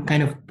 and I'm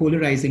kind of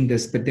polarizing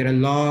this, but there are a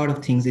lot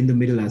of things in the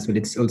middle as well.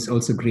 It's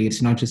also gray.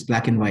 It's not just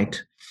black and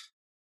white.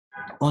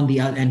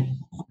 And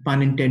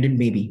pun intended,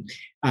 maybe.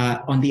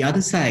 On the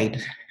other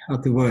side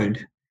of the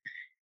world,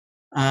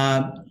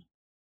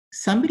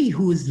 somebody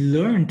who has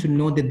learned to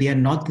know that they are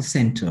not the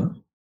center,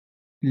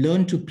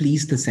 learn to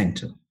please the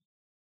center,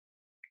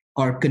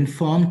 or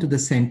conform to the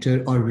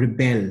center, or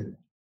rebel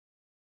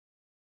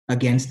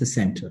against the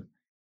center.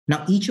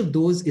 Now, each of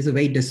those is a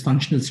very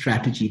dysfunctional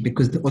strategy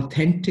because the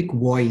authentic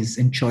voice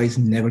and choice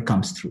never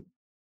comes through.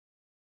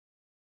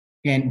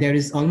 And there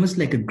is almost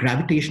like a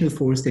gravitational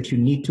force that you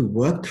need to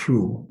work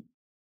through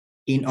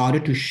in order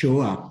to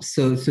show up.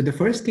 So the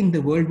first thing,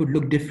 the world would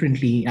look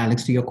differently,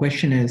 Alex, to your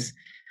question, is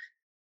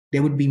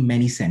there would be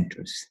many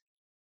centers.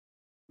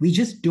 We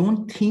just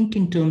don't think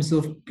in terms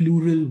of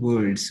plural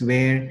worlds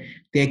where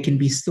there can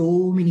be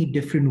so many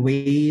different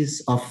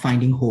ways of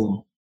finding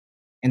home.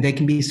 And there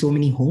can be so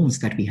many homes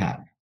that we have.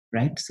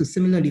 right? So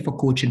similarly for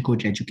coach and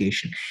coach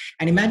education.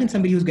 And imagine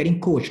somebody who's getting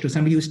coached or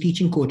somebody who's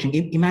teaching coaching.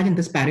 Imagine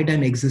this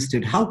paradigm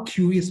existed. How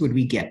curious would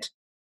we get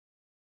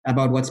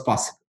about what's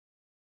possible?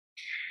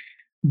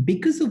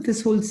 Because of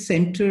this whole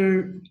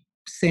center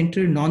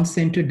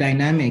non-center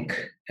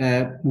dynamic,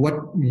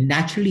 what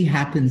naturally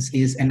happens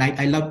is, and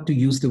I love to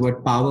use the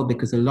word power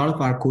because a lot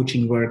of our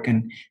coaching work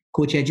and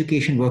coach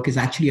education work is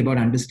actually about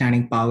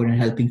understanding power and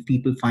helping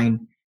people find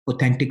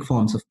authentic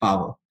forms of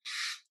power.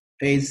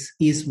 Is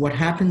what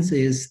happens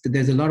is that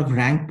there's a lot of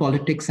rank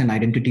politics and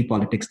identity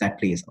politics that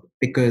plays out,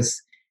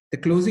 because the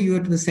closer you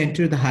are to the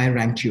center, the higher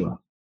ranked you are.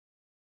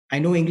 I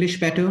know English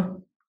better,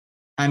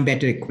 I'm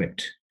better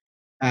equipped.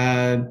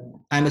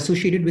 I'm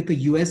associated with a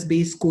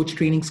US-based coach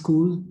training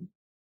school.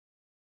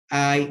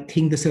 I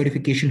think the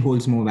certification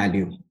holds more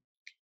value.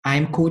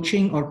 I'm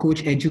coaching or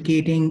coach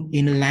educating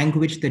in a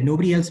language that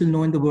nobody else will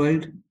know in the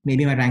world.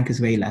 Maybe my rank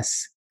is way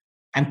less.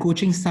 I'm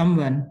coaching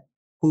someone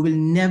who will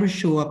never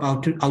show up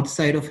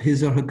outside of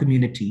his or her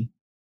community.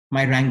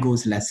 My rank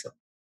goes lesser.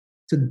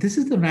 So this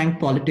is the rank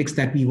politics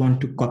that we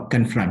want to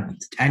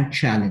confront and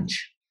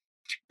challenge.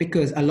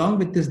 Because along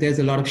with this, there's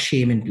a lot of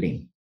shame and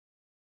blame.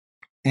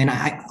 And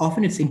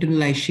often it's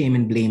internalized shame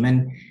and blame.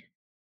 And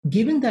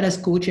given that as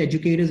coach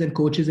educators and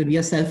coaches, and we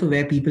are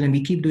self-aware people and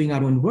we keep doing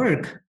our own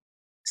work,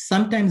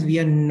 sometimes we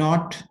are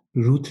not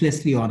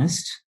ruthlessly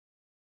honest.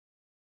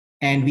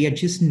 And we are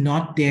just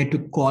not there to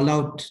call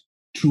out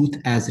truth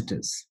as it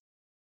is,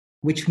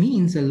 which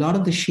means a lot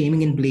of the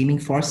shaming and blaming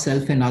for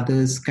self and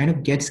others kind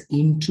of gets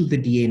into the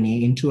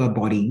DNA, into our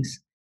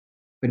bodies,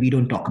 but we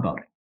don't talk about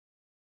it.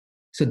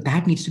 So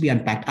that needs to be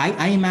unpacked.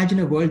 I imagine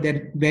a world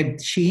where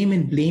shame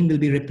and blame will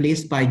be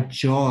replaced by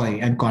joy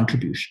and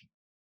contribution.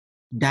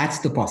 That's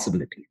the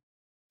possibility.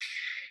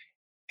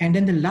 And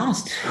then the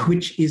last,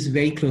 which is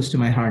very close to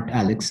my heart,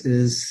 Alex,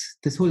 is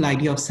this whole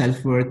idea of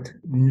self-worth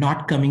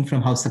not coming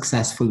from how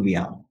successful we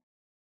are,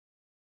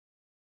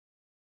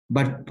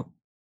 but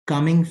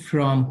coming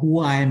from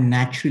who I am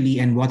naturally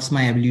and what's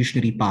my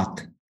evolutionary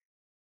path.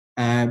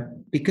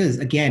 Because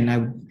again,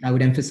 I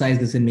would emphasize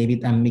this, and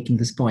maybe I'm making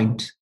this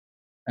point,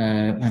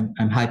 I'm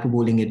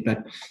hyperboling it,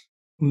 but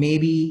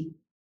maybe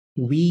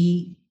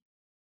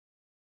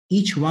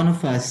each one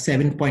of us,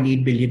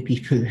 7.8 billion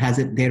people, has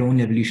their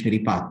own evolutionary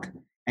path,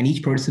 and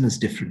each person is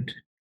different.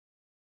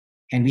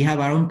 And we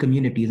have our own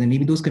communities, and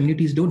maybe those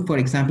communities don't. For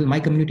example, my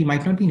community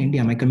might not be in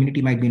India. My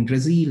community might be in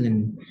Brazil,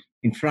 and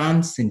in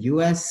France, in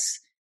US,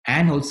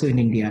 and also in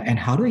India. And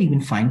how do I even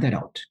find that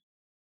out?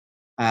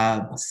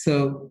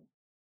 So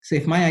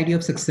if my idea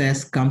of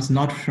success comes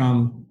not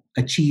from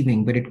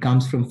achieving, but it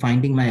comes from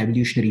finding my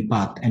evolutionary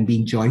path and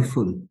being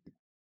joyful,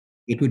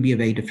 it would be a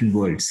very different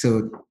world.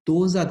 So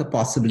those are the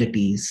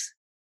possibilities.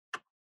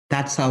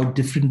 That's how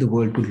different the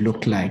world would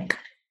look like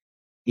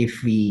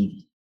if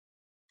we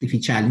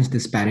challenge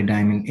this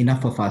paradigm, and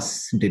enough of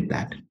us did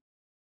that.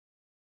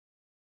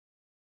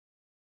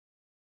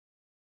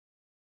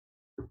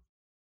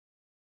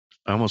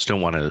 I almost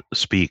don't want to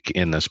speak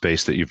in the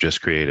space that you've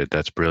just created.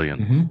 That's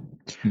brilliant. Mm-hmm.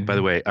 Mm-hmm. By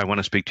the way, I want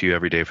to speak to you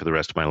every day for the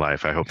rest of my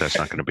life. I hope that's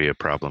not going to be a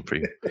problem for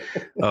you.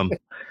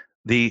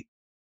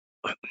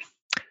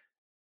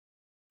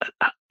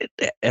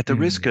 At the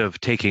risk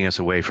of taking us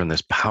away from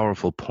this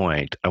powerful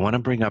point, I want to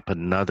bring up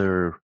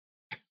another,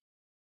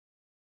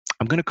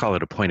 I'm going to call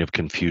it a point of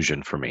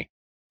confusion for me.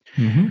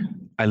 Mm-hmm.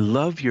 I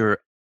love your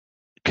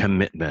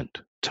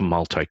commitment to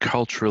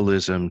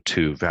multiculturalism,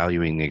 to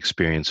valuing the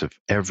experience of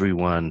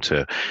everyone,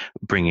 to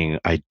bringing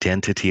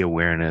identity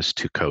awareness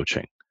to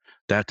coaching.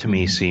 That to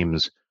me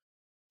seems,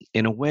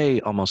 in a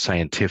way, almost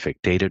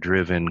scientific,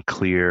 data-driven,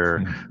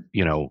 clear.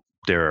 You know,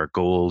 there are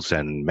goals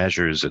and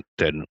measures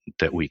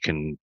that we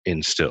can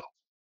instill.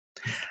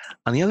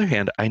 On the other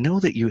hand, I know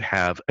that you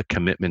have a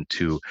commitment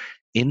to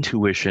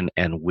intuition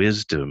and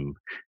wisdom,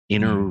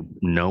 inner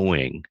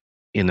knowing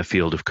in the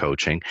field of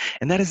coaching.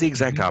 And that is the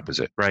exact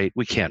opposite, right?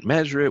 We can't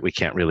measure it. We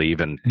can't really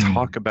even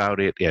talk about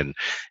it. And,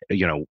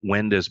 you know,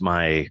 when does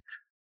my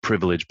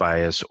privilege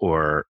bias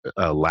or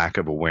a lack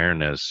of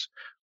awareness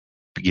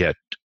get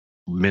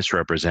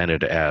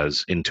misrepresented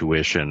as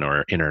intuition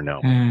or inner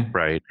knowing,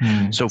 right?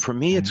 So for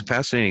me, it's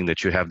fascinating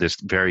that you have this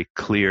very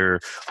clear,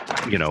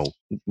 you know,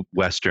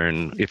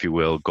 Western, if you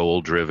will,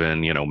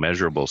 goal-driven, you know,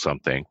 measurable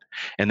something.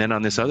 And then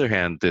on this other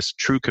hand, this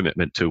true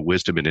commitment to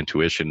wisdom and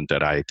intuition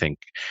that I think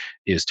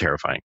is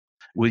terrifying.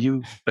 Will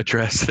you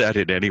address that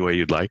in any way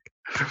you'd like?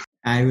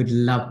 I would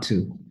love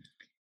to.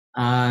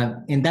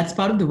 And that's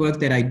part of the work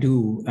that I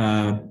do.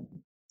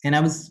 And I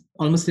was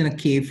almost in a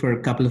cave for a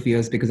couple of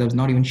years because I was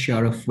not even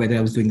sure of whether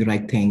I was doing the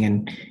right thing.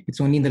 And it's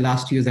only in the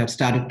last 2 years I've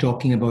started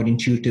talking about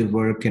intuitive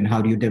work and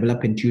how do you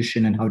develop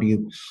intuition and how do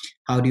you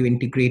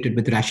integrate it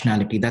with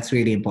rationality. That's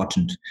really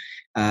important.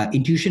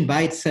 Intuition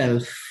by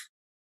itself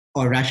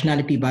or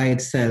rationality by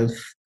itself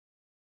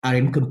are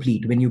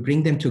incomplete. When you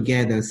bring them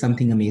together,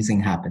 something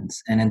amazing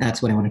happens. And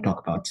that's what I want to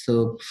talk about.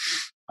 So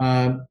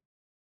I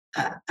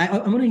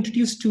want to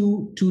introduce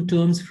two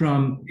terms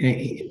from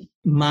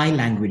my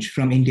language,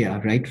 from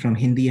India, right? From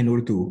Hindi and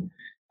Urdu.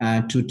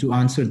 to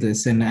answer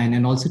this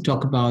and also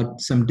talk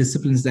about some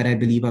disciplines that I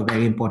believe are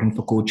very important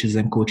for coaches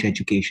and coach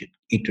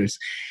educators.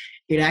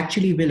 It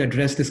actually will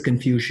address this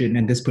confusion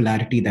and this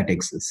polarity that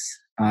exists.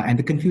 And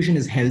the confusion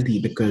is healthy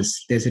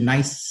because there's a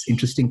nice,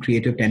 interesting,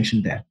 creative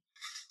tension there.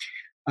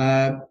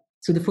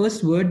 So the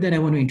first word that I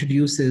want to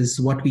introduce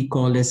is what we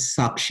call as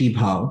Sakshi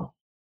Bhav.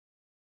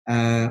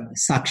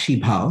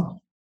 Sakshi Bhav,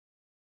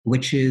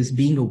 which is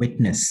being a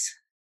witness.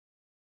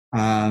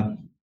 And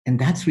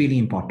that's really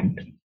important.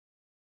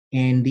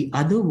 And the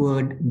other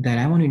word that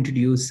I want to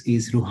introduce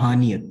is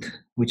Ruhaniyat,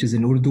 which is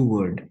an Urdu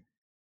word.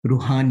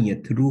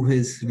 Ruhaniyat. Ruh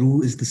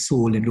is the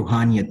soul, and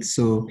Ruhaniyat.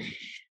 So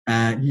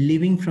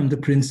living from the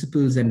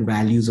principles and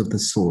values of the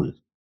soul.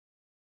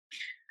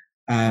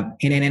 And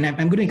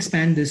I'm going to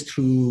expand this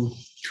through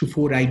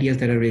 4 ideas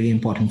that are really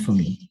important for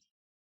me.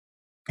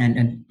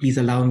 And please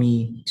allow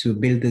me to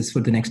build this for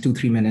the next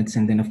 2-3 minutes,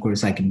 and then of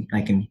course I can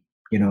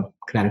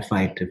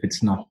clarify it if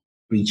it's not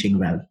reaching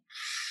well.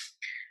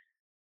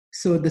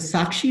 So the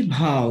Sakshi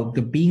Bhav,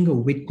 the being a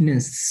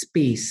witness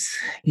space,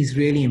 is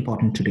really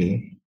important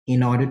today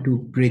in order to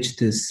bridge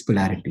this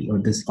polarity or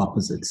this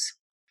opposites.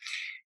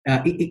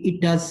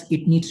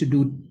 It needs to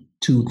do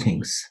 2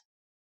 things.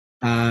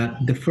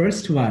 The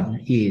first one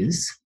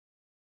is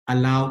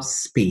allow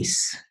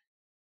space.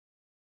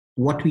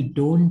 What we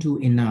don't do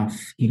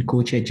enough in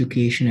coach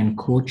education and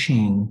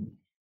coaching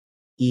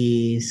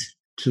is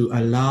to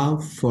allow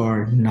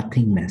for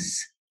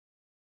nothingness,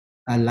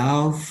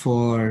 allow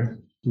for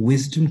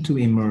wisdom to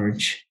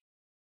emerge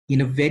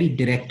in a very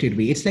directed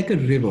way. It's like a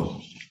river.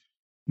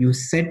 You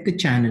set the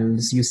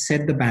channels, you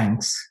set the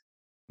banks,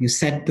 you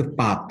set the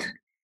path,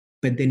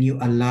 but then you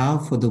allow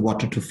for the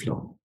water to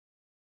flow.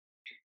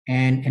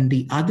 And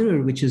the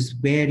other, which is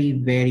very,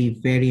 very,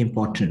 very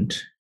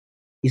important,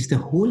 is the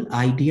whole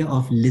idea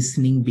of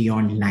listening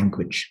beyond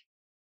language.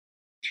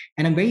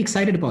 And I'm very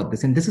excited about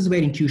this. And this is where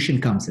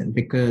intuition comes in,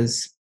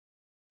 because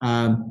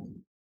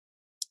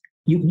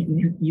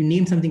you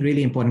named something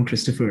really important,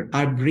 Christopher.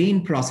 Our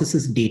brain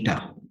processes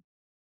data,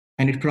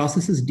 and it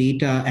processes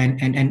data,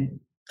 and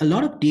a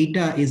lot of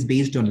data is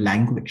based on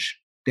language.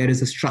 There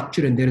is a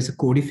structure and there is a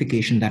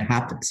codification that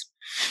happens.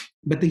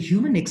 But the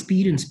human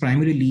experience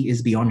primarily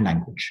is beyond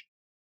language.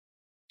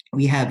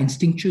 We have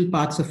instinctual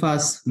parts of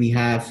us, we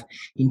have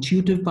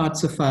intuitive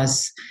parts of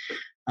us,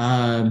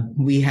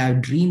 we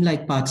have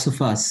dreamlike parts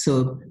of us.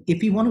 So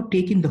if we want to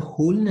take in the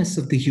wholeness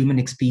of the human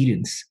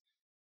experience,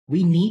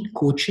 we need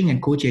coaching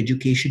and coach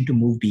education to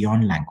move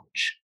beyond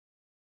language.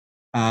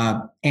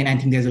 And I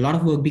think there's a lot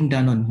of work being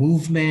done on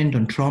movement,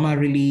 on trauma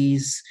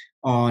release,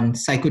 on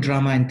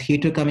psychodrama and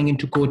theater coming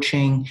into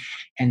coaching,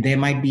 and there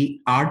might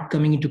be art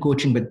coming into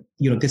coaching, but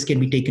this can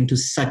be taken to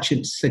such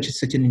an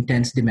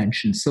intense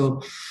dimension.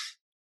 So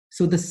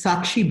the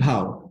Sakshi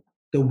Bhav,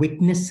 the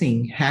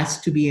witnessing, has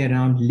to be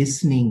around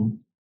listening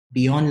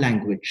beyond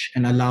language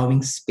and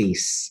allowing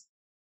space.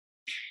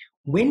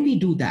 When we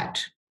do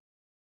that,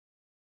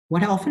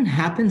 what often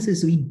happens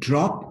is we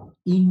drop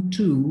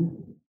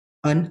into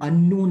an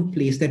unknown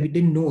place that we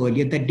didn't know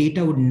earlier, that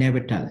data would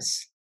never tell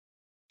us.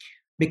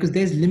 Because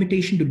there's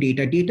limitation to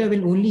data. Data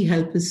will only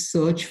help us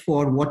search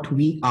for what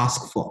we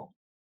ask for.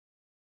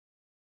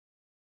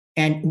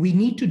 And we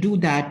need to do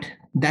that.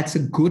 That's a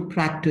good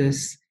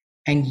practice.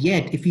 And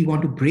yet, if we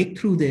want to break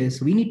through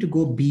this, we need to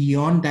go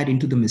beyond that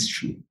into the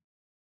mystery.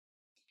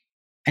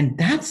 And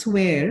that's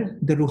where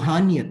the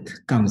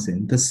Ruhaniyat comes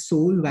in, the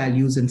soul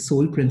values and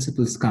soul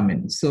principles come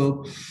in.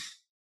 So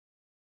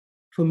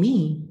for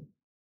me,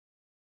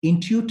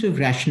 intuitive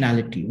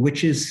rationality,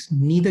 which is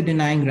neither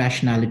denying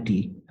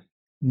rationality,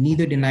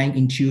 neither denying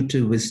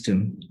intuitive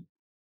wisdom,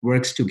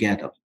 works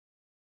together.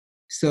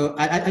 So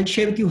I'll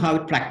share with you how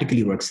it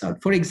practically works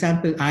out. For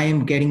example, I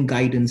am getting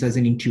guidance as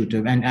an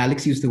intuitive, and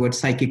Alex used the word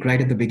psychic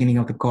right at the beginning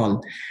of the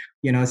call.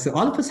 So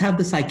all of us have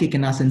the psychic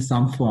in us in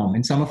some form,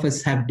 and some of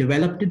us have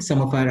developed it.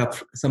 Some of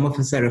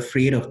us are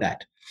afraid of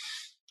that.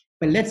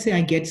 But let's say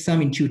I get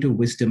some intuitive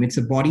wisdom. It's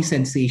a body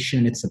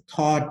sensation, it's a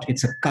thought,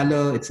 it's a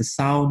color, it's a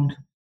sound.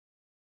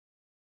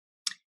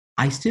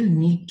 I still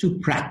need to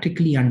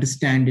practically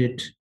understand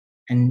it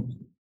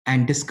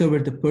and discover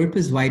the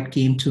purpose why it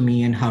came to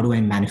me and how do I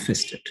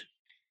manifest it.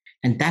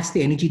 And that's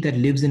the energy that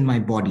lives in my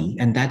body.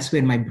 And that's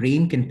where my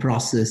brain can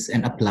process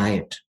and apply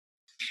it.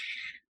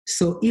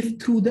 So if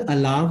through the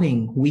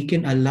allowing, we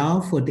can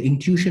allow for the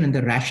intuition and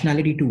the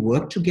rationality to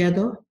work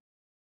together,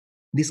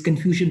 this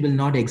confusion will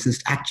not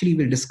exist. Actually,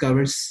 we'll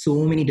discover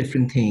so many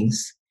different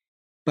things,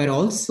 but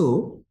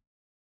also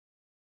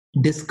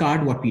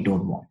discard what we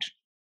don't want.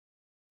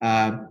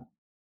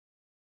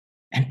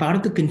 And part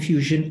of the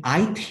confusion,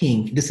 I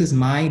think, this is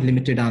my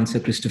limited answer,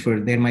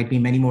 Christopher. There might be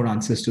many more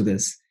answers to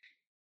this.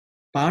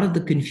 Part of the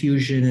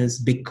confusion is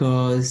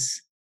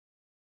because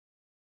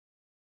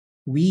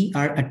we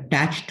are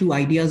attached to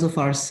ideas of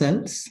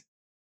ourselves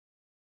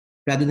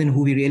rather than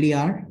who we really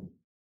are.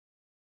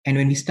 And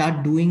when we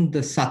start doing the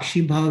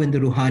Sakshi Bhav and the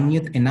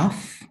Ruhaniyat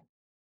enough,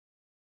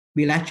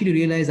 we'll actually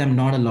realize I'm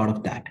not a lot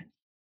of that.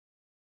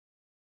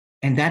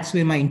 And that's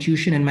where my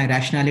intuition and my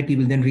rationality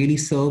will then really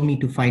serve me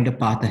to find a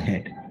path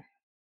ahead.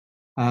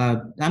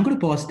 I'm going to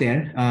pause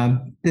there.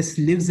 This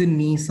lives in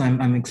me, so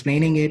I'm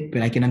explaining it,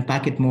 but I can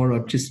unpack it more,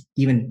 or just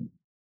even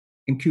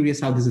I'm curious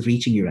how this is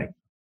reaching you, right?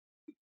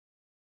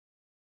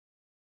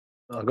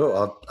 I'll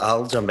go.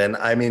 I'll jump in.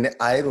 I mean,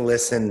 I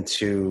listen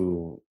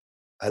to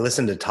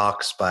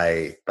talks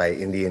by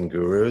Indian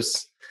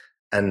gurus,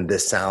 and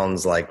this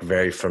sounds like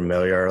very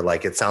familiar.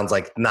 Like it sounds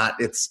like not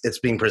it's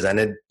being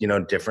presented,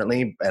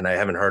 differently. And I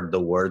haven't heard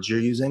the words you're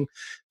using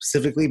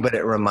specifically, but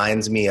it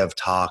reminds me of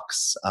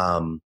talks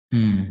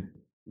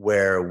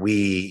where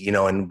we,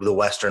 in the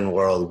Western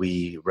world,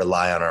 we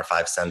rely on our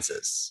five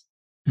senses.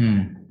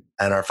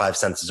 And our five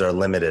senses are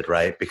limited,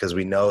 right? Because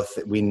we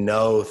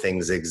know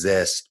things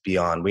exist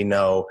beyond. We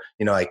know,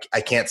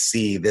 I can't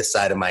see this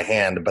side of my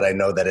hand, but I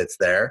know that it's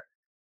there.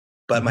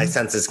 But my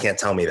senses can't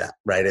tell me that,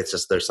 right? It's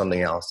just there's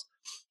something else.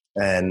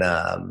 And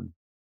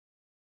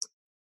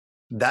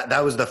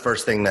that was the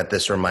first thing that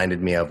this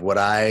reminded me of. What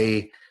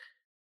I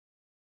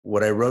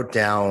wrote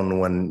down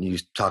when you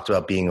talked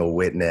about being a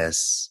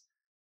witness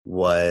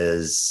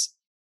was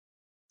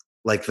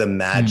like the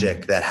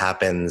magic that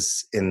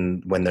happens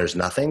when there's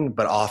nothing.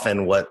 But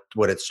often what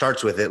it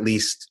starts with, at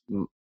least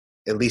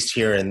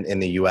here in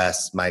the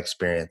US, my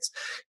experience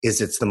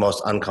is it's the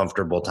most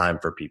uncomfortable time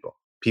for people.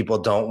 People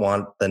don't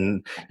want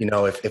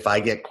if I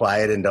get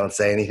quiet and don't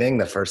say anything,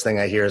 the first thing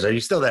I hear is, "Are you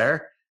still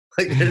there?"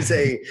 Like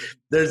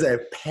there's a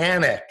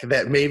panic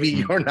that maybe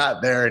you're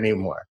not there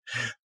anymore.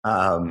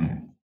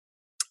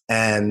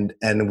 And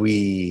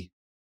we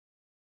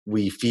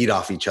feed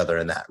off each other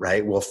in that,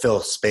 right? We'll fill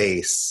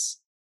space.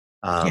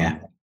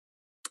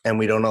 And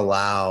we don't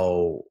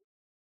allow,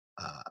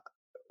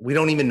 we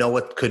don't even know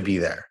what could be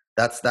there.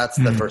 That's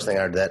the first thing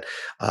I heard that.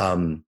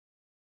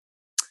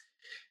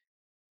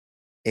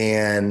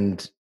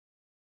 And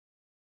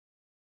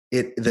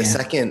the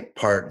second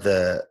part,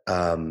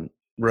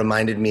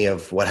 reminded me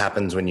of what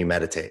happens when you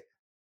meditate.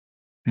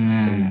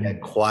 When you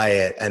get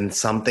quiet and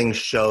something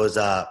shows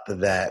up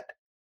that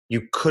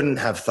you couldn't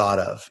have thought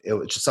of.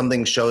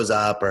 Something shows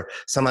up, or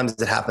sometimes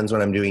it happens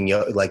when I'm doing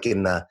yoga, like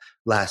in the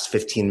last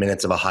 15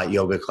 minutes of a hot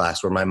yoga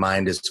class, where my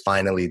mind is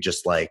finally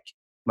just like,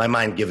 my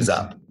mind gives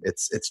up.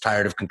 It's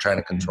tired of trying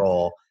to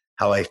control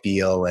how I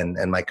feel and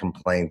my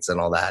complaints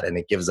and all that. And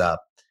it gives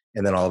up.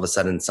 And then all of a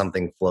sudden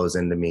something flows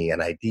into me,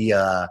 an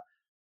idea,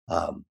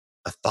 a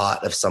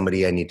thought of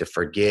somebody I need to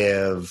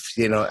forgive,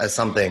 as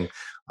something.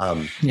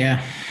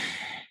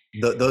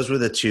 Those were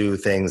the two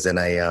things. And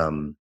I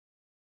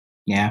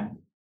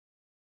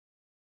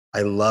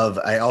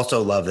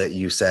also love that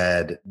you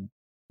said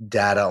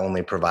data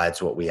only provides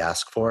what we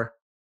ask for,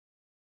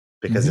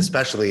 because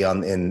especially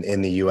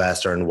in the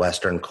US or in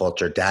Western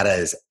culture, data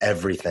is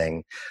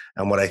everything.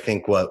 And what I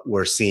think what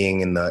we're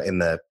seeing in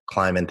the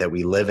climate that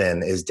we live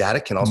in is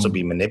data can also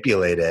be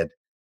manipulated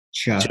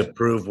to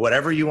prove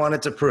whatever you want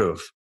it to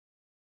prove.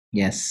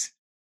 Yes,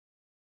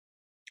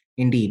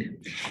 indeed.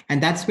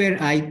 And that's where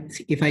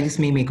if I just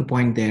may make a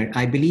point there,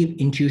 I believe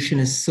intuition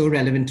is so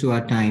relevant to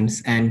our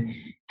times, and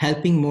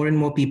helping more and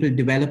more people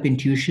develop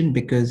intuition,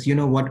 because you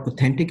know what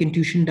authentic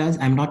intuition does?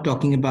 I'm not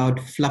talking about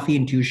fluffy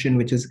intuition,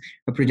 which is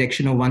a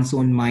projection of one's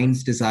own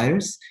mind's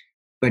desires,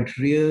 but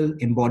real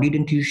embodied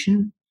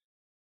intuition.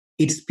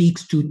 It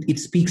speaks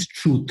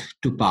truth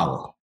to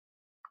power.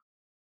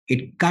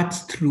 It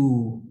cuts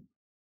through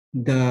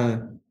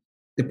the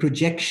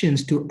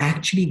projections to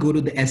actually go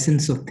to the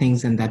essence of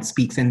things, and that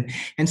speaks. And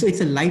so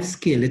it's a life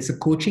skill, it's a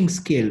coaching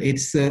skill,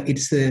 it's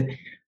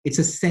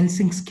a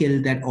sensing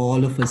skill that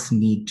all of us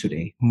need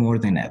today more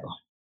than ever.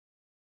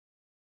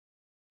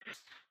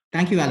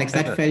 Thank you, Alex.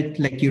 That felt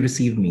like you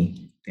received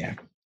me there.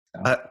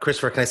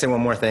 Christopher, can I say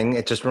one more thing?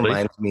 It just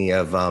reminds me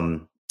of,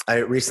 I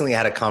recently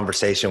had a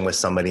conversation with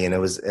somebody, and it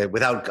was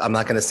I'm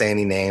not going to say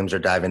any names or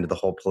dive into the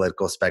whole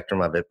political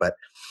spectrum of it, but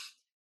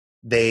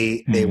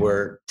they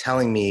were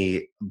telling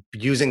me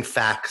using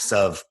facts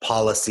of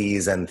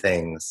policies and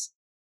things.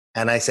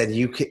 And I said,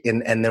 you could,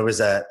 and there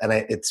was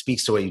it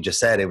speaks to what you just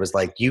said. It was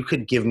like, you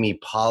could give me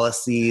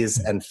policies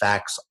and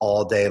facts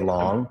all day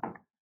long.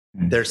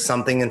 There's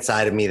something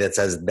inside of me that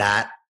says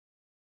that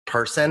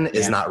person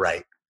is not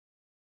right.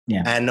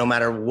 Yeah. And no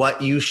matter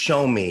what you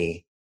show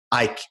me,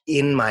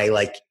 in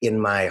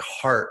my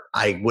heart,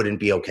 I wouldn't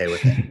be okay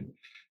with it.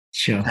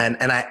 Sure. And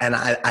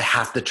I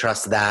have to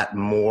trust that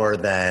more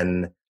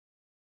than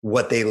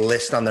what they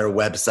list on their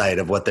website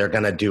of what they're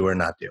going to do or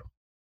not do.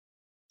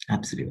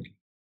 Absolutely.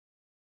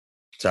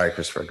 Sorry,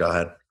 Christopher, go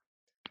ahead.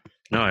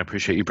 No, I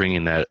appreciate you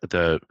bringing that.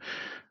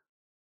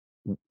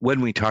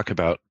 When we talk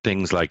about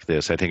things like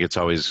this, I think it's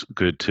always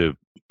good to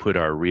put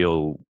our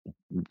real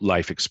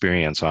life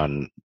experience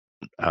on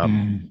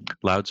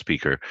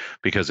loudspeaker,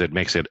 because it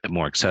makes it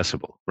more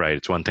accessible, right?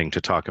 It's one thing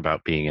to talk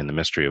about being in the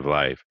mystery of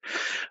life.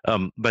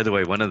 By the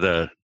way, one of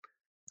the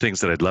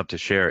things that I'd love to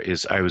share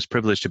is I was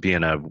privileged to be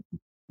in a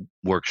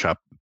workshop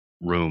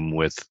room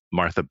with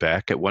Martha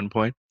Beck at one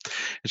point.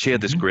 And she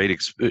had this great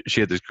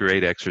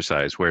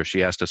exercise where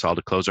she asked us all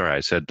to close our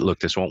eyes, said, look,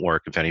 this won't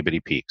work if anybody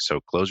peeks. So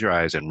close your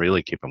eyes and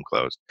really keep them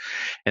closed.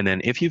 And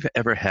then if you've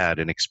ever had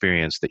an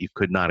experience that you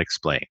could not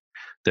explain,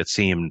 that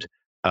seemed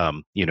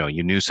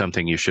you knew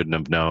something you shouldn't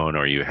have known,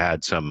 or you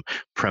had some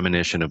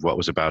premonition of what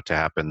was about to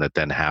happen that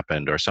then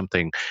happened, or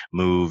something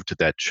moved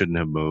that shouldn't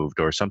have moved,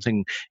 or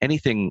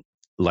anything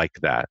like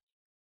that.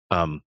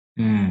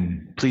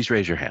 Please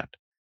raise your hand.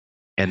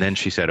 And then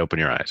she said, open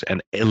your eyes.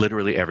 And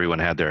literally everyone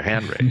had their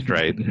hand raised,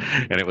 right?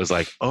 And it was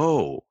like,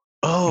 oh,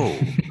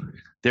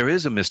 there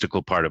is a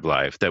mystical part of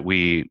life that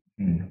we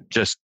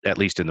just, at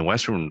least in the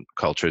Western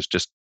cultures,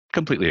 just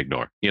completely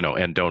ignore,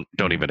 and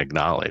don't even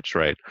acknowledge,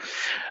 right?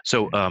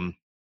 So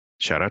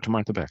shout out to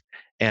Martha Beck.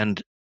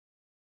 And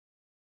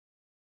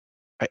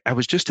I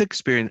was just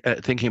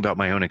thinking about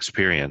my own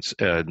experience.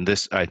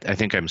 This, I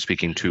think I'm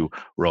speaking to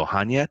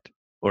Rohanyet,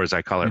 or as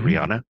I call it,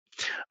 Rihanna.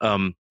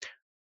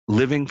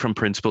 Living from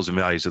principles and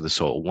values of the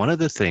soul. One of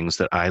the things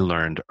that I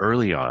learned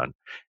early on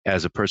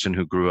as a person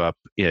who grew up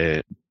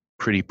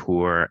pretty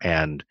poor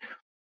and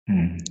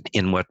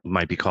in what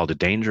might be called a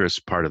dangerous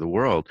part of the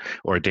world,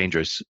 or a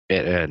dangerous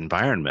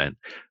environment,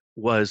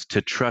 was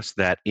to trust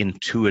that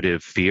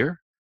intuitive fear.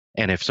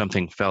 And if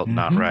something felt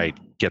not right,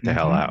 get the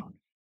hell out.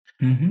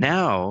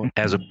 Now,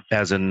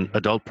 as an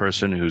adult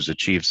person who's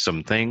achieved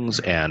some things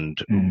and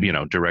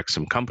directs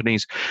some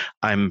companies,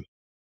 I'm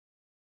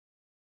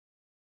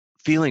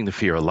feeling the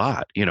fear a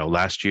lot.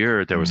 Last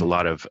year there was a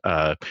lot of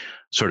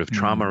sort of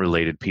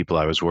trauma-related people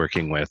I was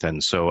working with,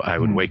 and so I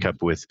would wake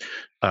up with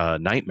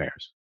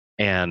nightmares.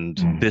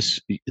 And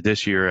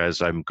this year,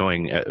 as I'm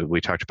going,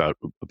 we talked about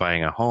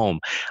buying a home,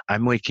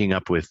 I'm waking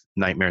up with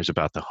nightmares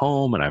about the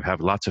home, and I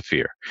have lots of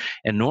fear.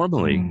 And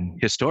normally,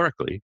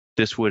 historically,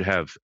 this would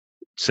have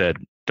said,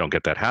 don't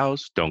get that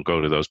house, don't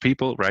go to those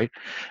people, right?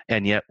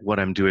 And yet what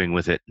I'm doing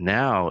with it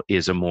now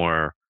is a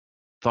more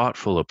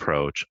thoughtful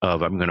approach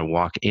of, I'm going to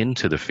walk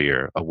into the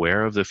fear,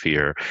 aware of the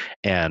fear,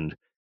 and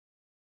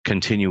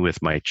continue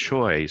with my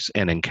choice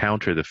and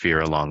encounter the fear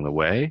along the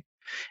way.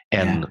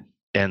 And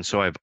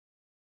so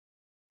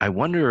I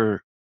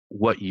wonder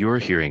what you're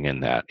hearing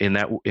in that. In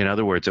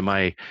other words, am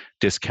I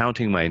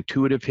discounting my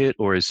intuitive hit,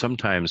 or is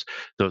sometimes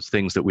those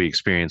things that we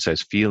experience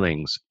as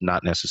feelings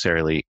not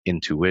necessarily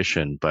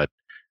intuition, but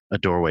a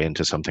doorway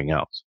into something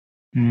else?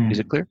 Is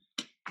it clear?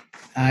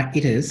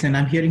 It is. And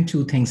I'm hearing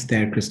two things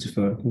there,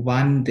 Christopher.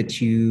 One, that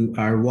you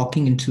are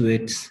walking into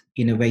it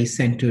in a very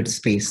centered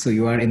space. So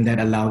you are in that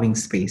allowing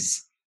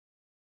space,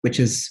 which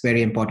is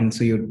very important.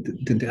 So you're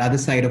the other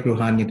side of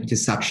Rohanyat, which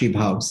is Sakshi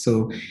Bhav.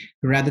 So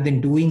rather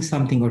than doing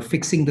something or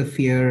fixing the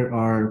fear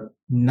or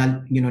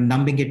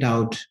numbing it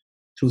out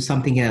through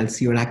something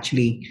else, you're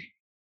actually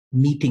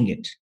meeting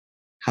it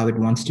how it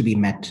wants to be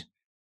met.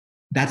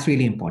 That's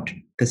really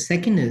important. The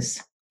second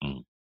is,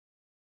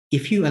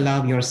 if you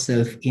allow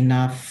yourself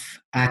enough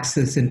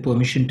access and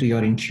permission to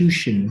your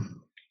intuition,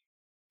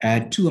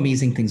 two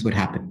amazing things would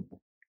happen.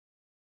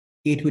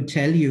 It would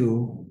tell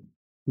you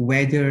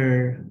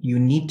whether you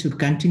need to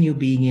continue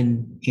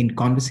being in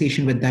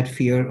conversation with that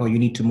fear, or you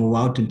need to move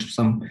out into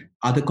some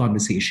other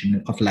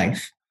conversation of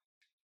life.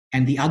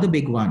 And the other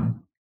big one,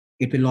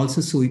 it will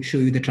also show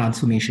you the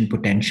transformation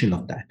potential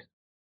of that.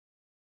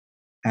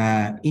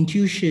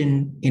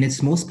 Intuition in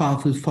its most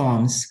powerful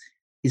forms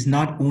is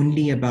not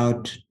only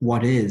about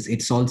what is,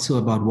 it's also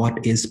about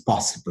what is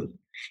possible.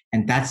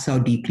 And that's how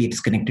deeply it's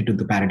connected to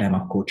the paradigm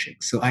of coaching.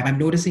 So I'm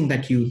noticing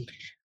that you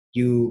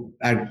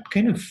are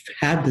kind of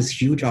have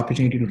this huge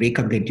opportunity to rake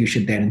up the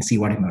intuition there and see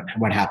what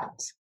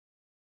happens.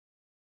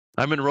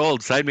 I'm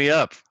enrolled. Sign me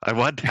up. I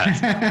want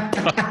that.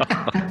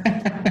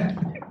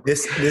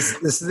 This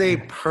is a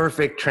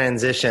perfect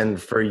transition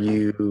for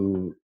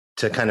you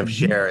to kind of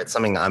share. It's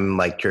something I'm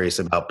curious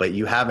about, but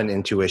you have an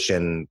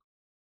intuition,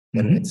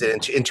 and it's an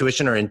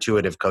intuition or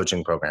intuitive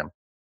coaching program.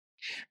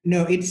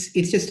 No, it's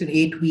just an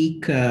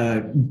 8-week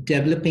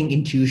developing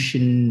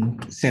intuition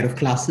set of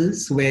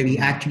classes where we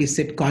actually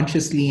sit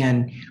consciously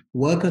and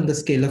work on the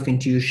scale of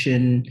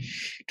intuition,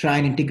 try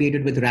and integrate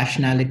it with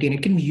rationality, and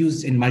it can be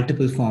used in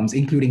multiple forms,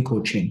 including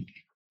coaching.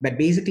 But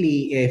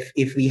basically,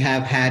 if we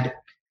have had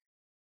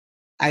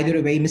either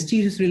a very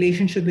mysterious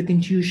relationship with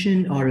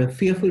intuition, or a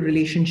fearful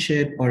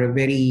relationship, or a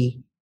very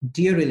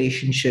dear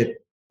relationship,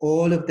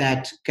 all of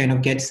that kind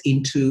of gets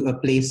into a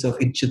place of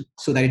it,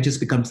 so that it just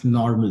becomes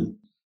normal.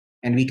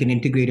 And we can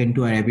integrate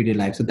into our everyday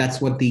life. So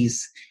that's what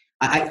these,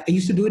 I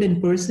used to do it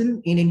in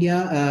person in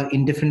India,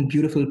 in different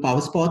beautiful power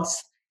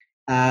spots.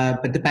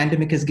 But the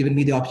pandemic has given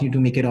me the opportunity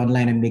to make it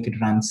online and make it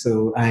run.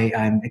 So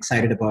I'm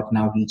excited about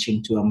now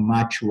reaching to a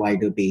much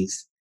wider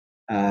base.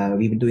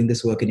 We've been doing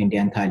this work in India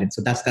and Thailand.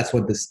 So that's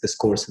what this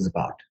course is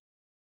about.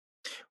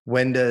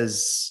 When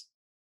does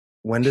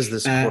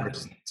this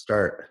course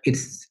start?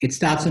 It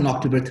starts on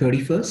October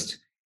 31st.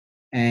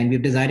 And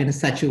we've designed it in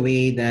such a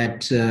way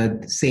that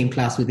the same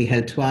class will be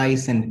held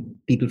twice, and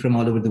people from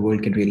all over the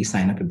world can really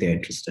sign up if they're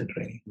interested.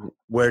 Really.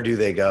 Where do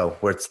they go?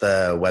 What's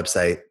the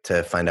website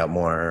to find out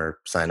more or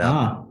sign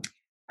up?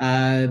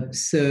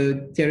 So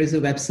there is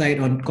a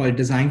website called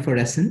Design for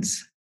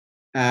Essence.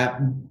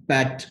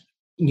 But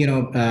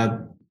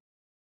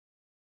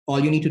all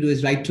you need to do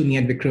is write to me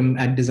at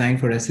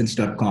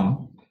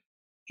Vikram@designforessence.com,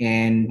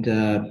 and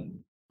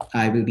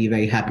I will be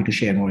very happy to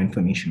share more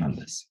information on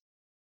this.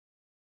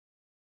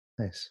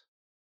 Nice.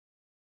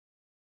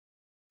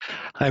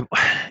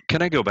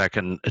 Can I go back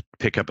and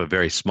pick up a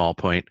very small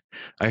point?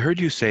 I heard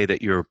you say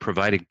that you're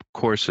providing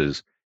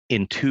courses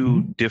in two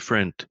Mhm.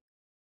 different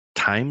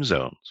time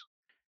zones.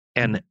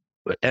 And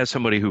as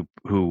somebody who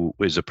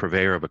is a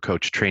purveyor of a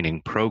coach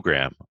training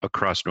program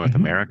across North Mhm.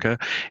 America,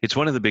 it's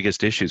one of the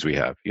biggest issues we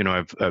have.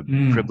 I'm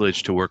Mm.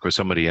 privileged to work with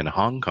somebody in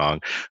Hong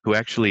Kong who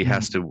actually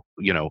has Mm.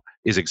 to,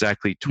 is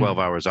exactly 12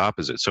 Mm. hours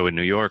opposite. So in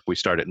New York, we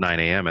start at 9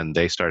 a.m. and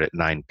they start at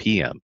 9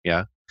 p.m.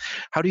 Yeah.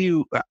 How do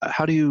you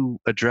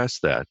address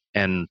that?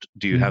 And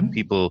do you have Mhm.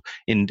 people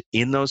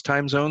in those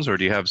time zones, or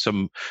do you have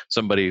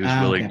somebody who's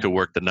Ah, willing okay. to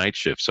work the night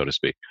shift, so to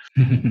speak?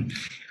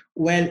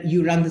 Well,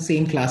 you run the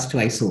same class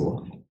twice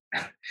over.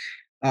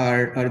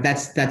 Or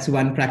that's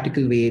one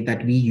practical way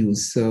that we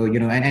use. So,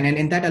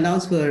 and that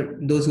allows for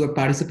those who are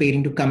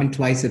participating to come in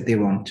twice if they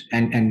want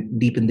and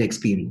deepen the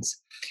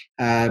experience.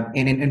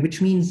 And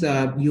which means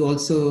you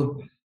also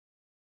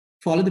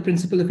follow the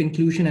principle of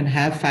inclusion and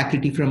have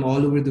faculty from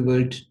all over the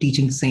world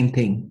teaching the same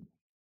thing.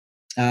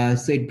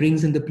 So it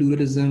brings in the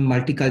pluralism,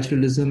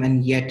 multiculturalism,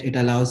 and yet it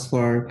allows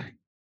for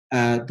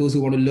those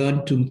who want to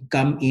learn to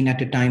come in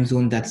at a time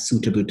zone that's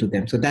suitable to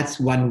them. So that's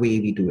one way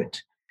we do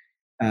it.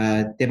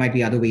 There might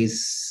be other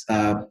ways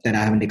that I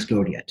haven't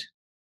explored yet.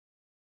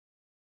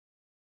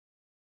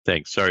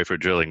 Thanks. Sorry for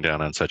drilling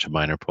down on such a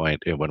minor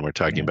point when we're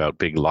talking Yeah. about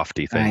big,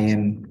 lofty I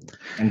things.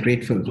 am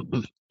grateful.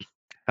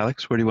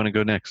 Alex, where do you want to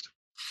go next?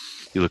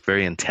 You look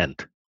very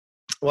intent.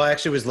 Well, I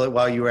actually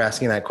while you were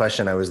asking that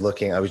question, I was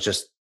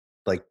just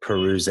like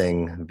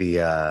perusing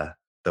the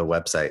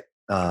website.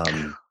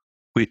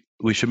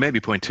 We should maybe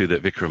point to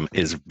that Vikram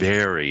is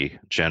very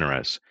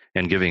generous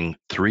and giving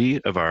three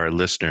of our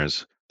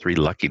listeners, three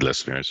lucky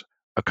listeners,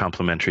 a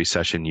complimentary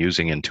session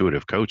using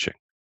intuitive coaching.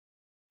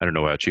 I don't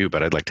know about you,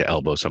 but I'd like to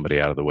elbow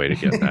somebody out of the way to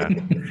get that.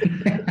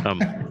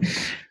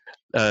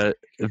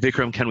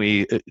 Vikram,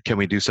 can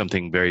we do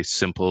something very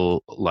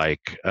simple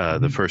like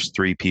the first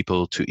three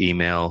people to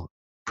email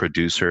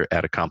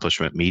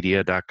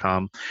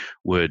producer@accomplishmentmedia.com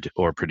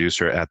or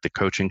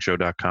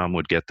producer@thecoachingshow.com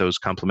would get those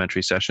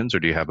complimentary sessions, or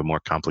do you have a more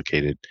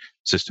complicated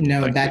system you'd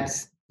No, like to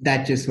use?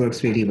 that just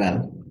works really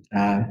well.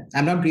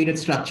 I'm not great at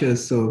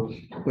structures, so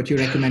what you're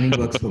recommending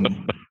works for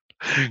me.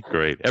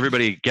 Great.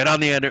 Everybody get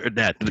on the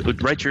internet.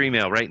 Write your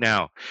email right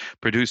now,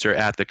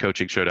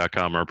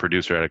 producer@thecoachingshow.com or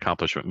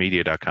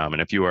producer@accomplishmentmedia.com.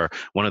 And if you are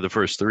one of the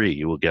first three,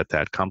 you will get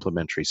that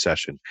complimentary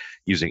session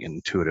using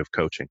intuitive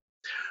coaching.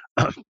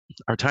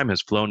 Our time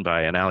has flown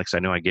by, and Alex, I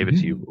know I gave it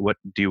to you. What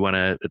do you want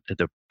to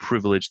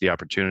privilege the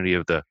opportunity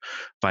of the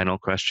final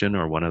question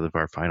or one of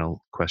our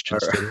final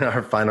questions today?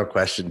 Our final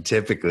question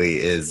typically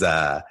is,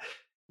 what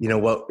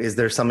is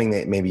there something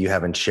that maybe you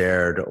haven't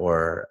shared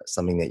or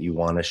something that you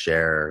want to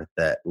share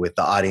that with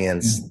the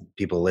audience,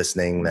 people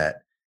listening,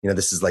 that,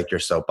 this is like your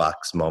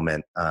soapbox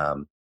moment.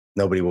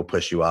 Nobody will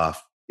push you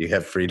off. You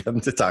have freedom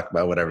to talk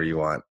about whatever you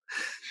want.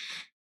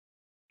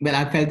 Well,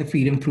 I felt the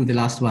freedom through the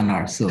last 1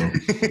 hour, so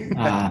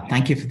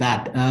thank you for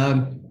that.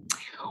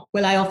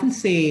 Well, I often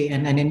say,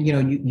 and then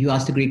you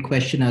asked a great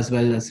question as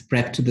well as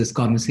prep to this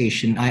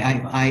conversation.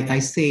 I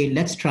say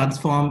let's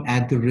transform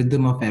at the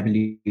rhythm of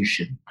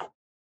evolution,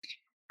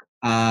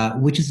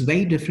 which is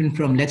very different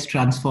from let's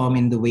transform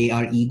in the way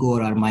our ego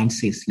or our mind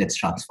says let's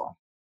transform.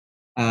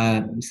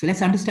 So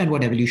let's understand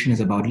what evolution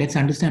is about. Let's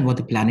understand what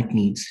the planet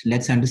needs.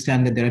 Let's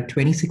understand that there are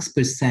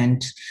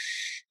 26%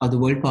 of the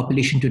world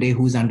population today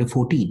who's under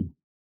 14.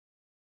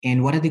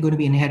 And what are they going to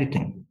be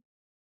inheriting?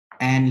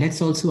 And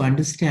let's also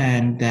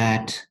understand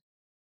that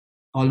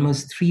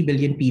almost 3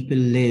 billion people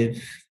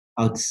live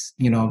out,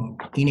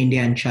 in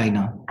India and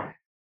China.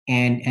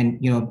 And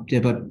there are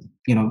about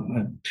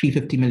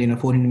 350 million or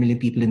 400 million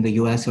people in the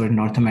US or in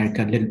North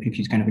America, if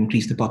you kind of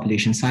increase the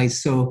population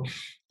size. So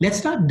let's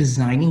start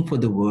designing for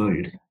the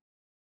world.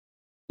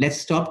 Let's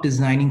stop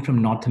designing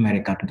from North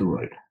America to the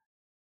world.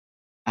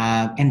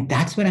 And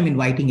that's when I'm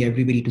inviting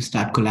everybody to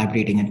start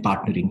collaborating and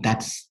partnering.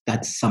 That's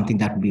something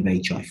that would be very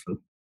joyful.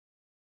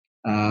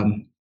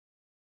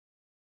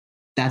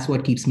 That's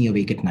what keeps me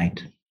awake at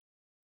night.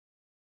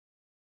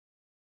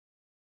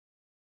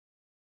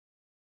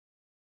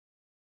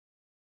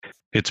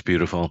 It's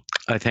beautiful.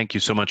 I thank you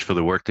so much for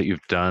the work that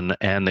you've done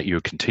and that you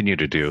continue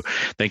to do.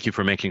 Thank you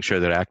for making sure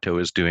that ACTO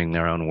is doing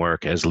their own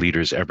work as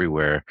leaders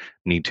everywhere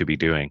need to be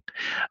doing.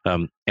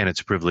 And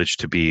it's a privilege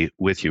to be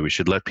with you. We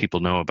should let people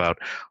know about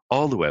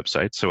all the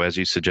websites. So as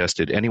you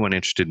suggested, anyone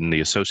interested in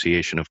the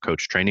Association of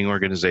Coach Training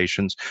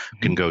Organizations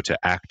can go to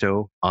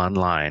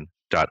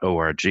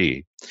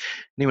actoonline.org.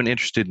 Anyone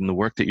interested in the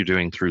work that you're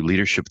doing through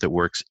Leadership That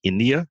Works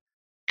India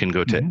can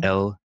go to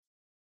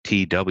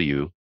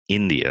LTW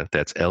India,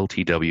 that's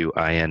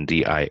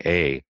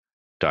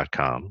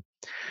LTWINDIA.com.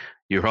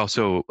 You're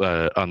also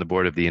on the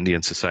board of the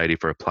Indian Society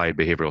for Applied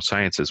Behavioral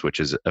Sciences, which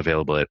is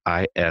available at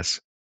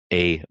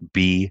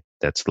ISAB,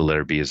 that's the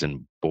letter B as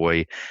in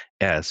boy,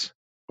 S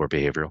for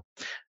behavioral,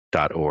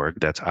 isabs.org.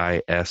 That's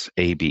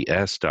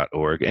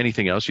isabs.org.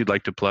 Anything else you'd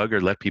like to plug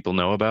or let people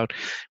know about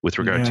with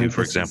regard to,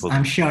 for example?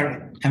 I'm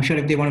sure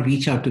if they want to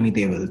reach out to me,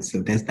 they will.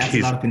 So that's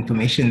a lot of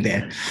information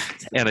there.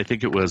 And I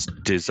think it was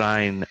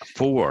Design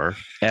for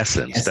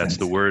Essence. That's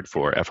the word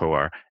for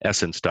FOR,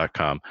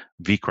 essence.com.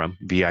 Vikram,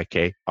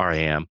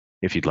 Vikram,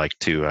 if you'd like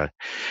to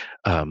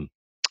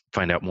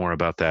find out more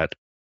about that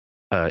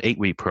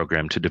 8-week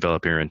program to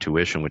develop your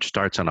intuition, which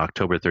starts on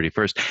October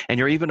 31st. And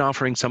you're even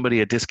offering somebody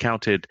a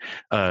discounted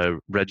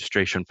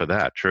registration for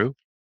that, true?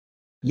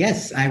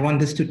 Yes, I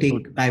want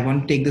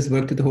to take this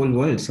work to the whole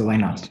world, so why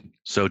not?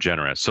 So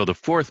generous. So the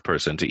fourth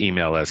person to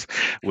email us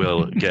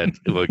will get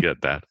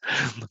that.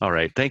 All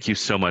right. Thank you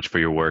so much for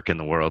your work in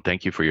the world.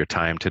 Thank you for your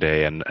time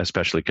today, and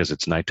especially because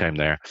it's nighttime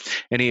there.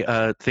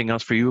 Anything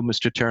else for you,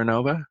 Mr.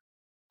 Terranova?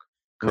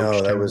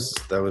 No, that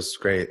was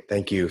great.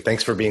 Thank you.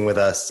 Thanks for being with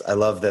us. I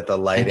love that the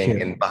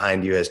lighting in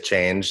behind you has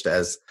changed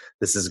as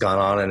this has gone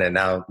on, and it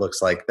now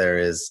looks like there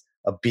is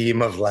a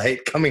beam of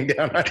light coming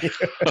down on you.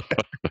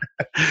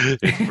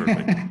 It's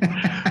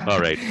perfect. All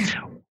right.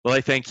 Well,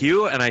 I thank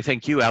you, and I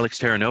thank you, Alex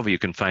Terranova. You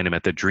can find him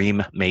at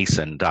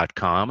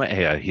thedreammason.com.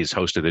 He's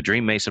host of the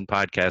Dream Mason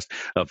podcast,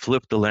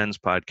 Flip the Lens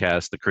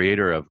podcast, the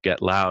creator of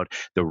Get Loud,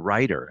 the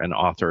writer and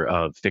author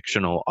of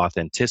Fictional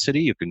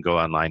Authenticity. You can go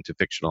online to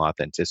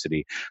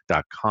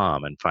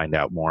fictionalauthenticity.com and find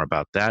out more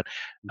about that.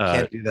 You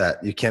can't do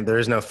that. You can't. There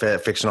is no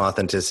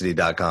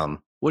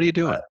fictionalauthenticity.com. What are you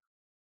doing?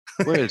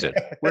 Where is it?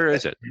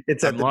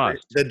 It's at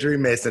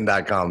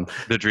thedreammason.com.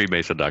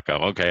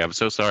 Thedreammason.com. Okay, I'm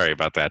so sorry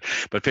about that.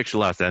 But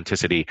Fictional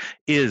Authenticity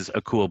is a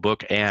cool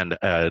book and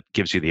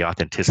gives you the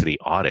authenticity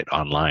audit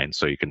online,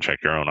 so you can check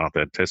your own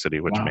authenticity,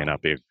 which may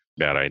not be a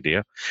bad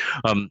idea.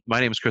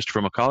 My name is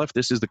Christopher McAuliffe.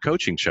 This is The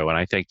Coaching Show, and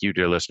I thank you,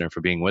 dear listener, for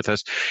being with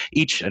us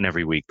each and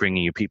every week,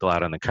 bringing you people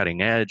out on the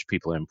cutting edge,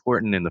 people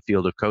important in the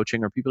field of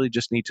coaching, or people you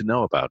just need to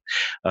know about.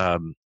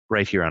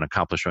 Right here on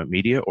Accomplishment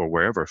Media or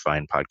wherever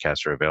fine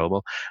podcasts are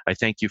available. I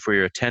thank you for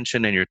your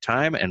attention and your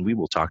time, and we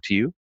will talk to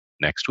you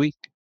next week.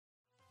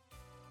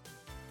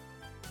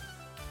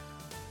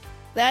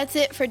 That's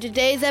it for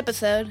today's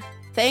episode.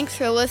 Thanks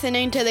for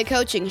listening to The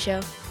Coaching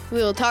Show. We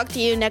will talk to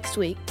you next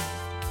week.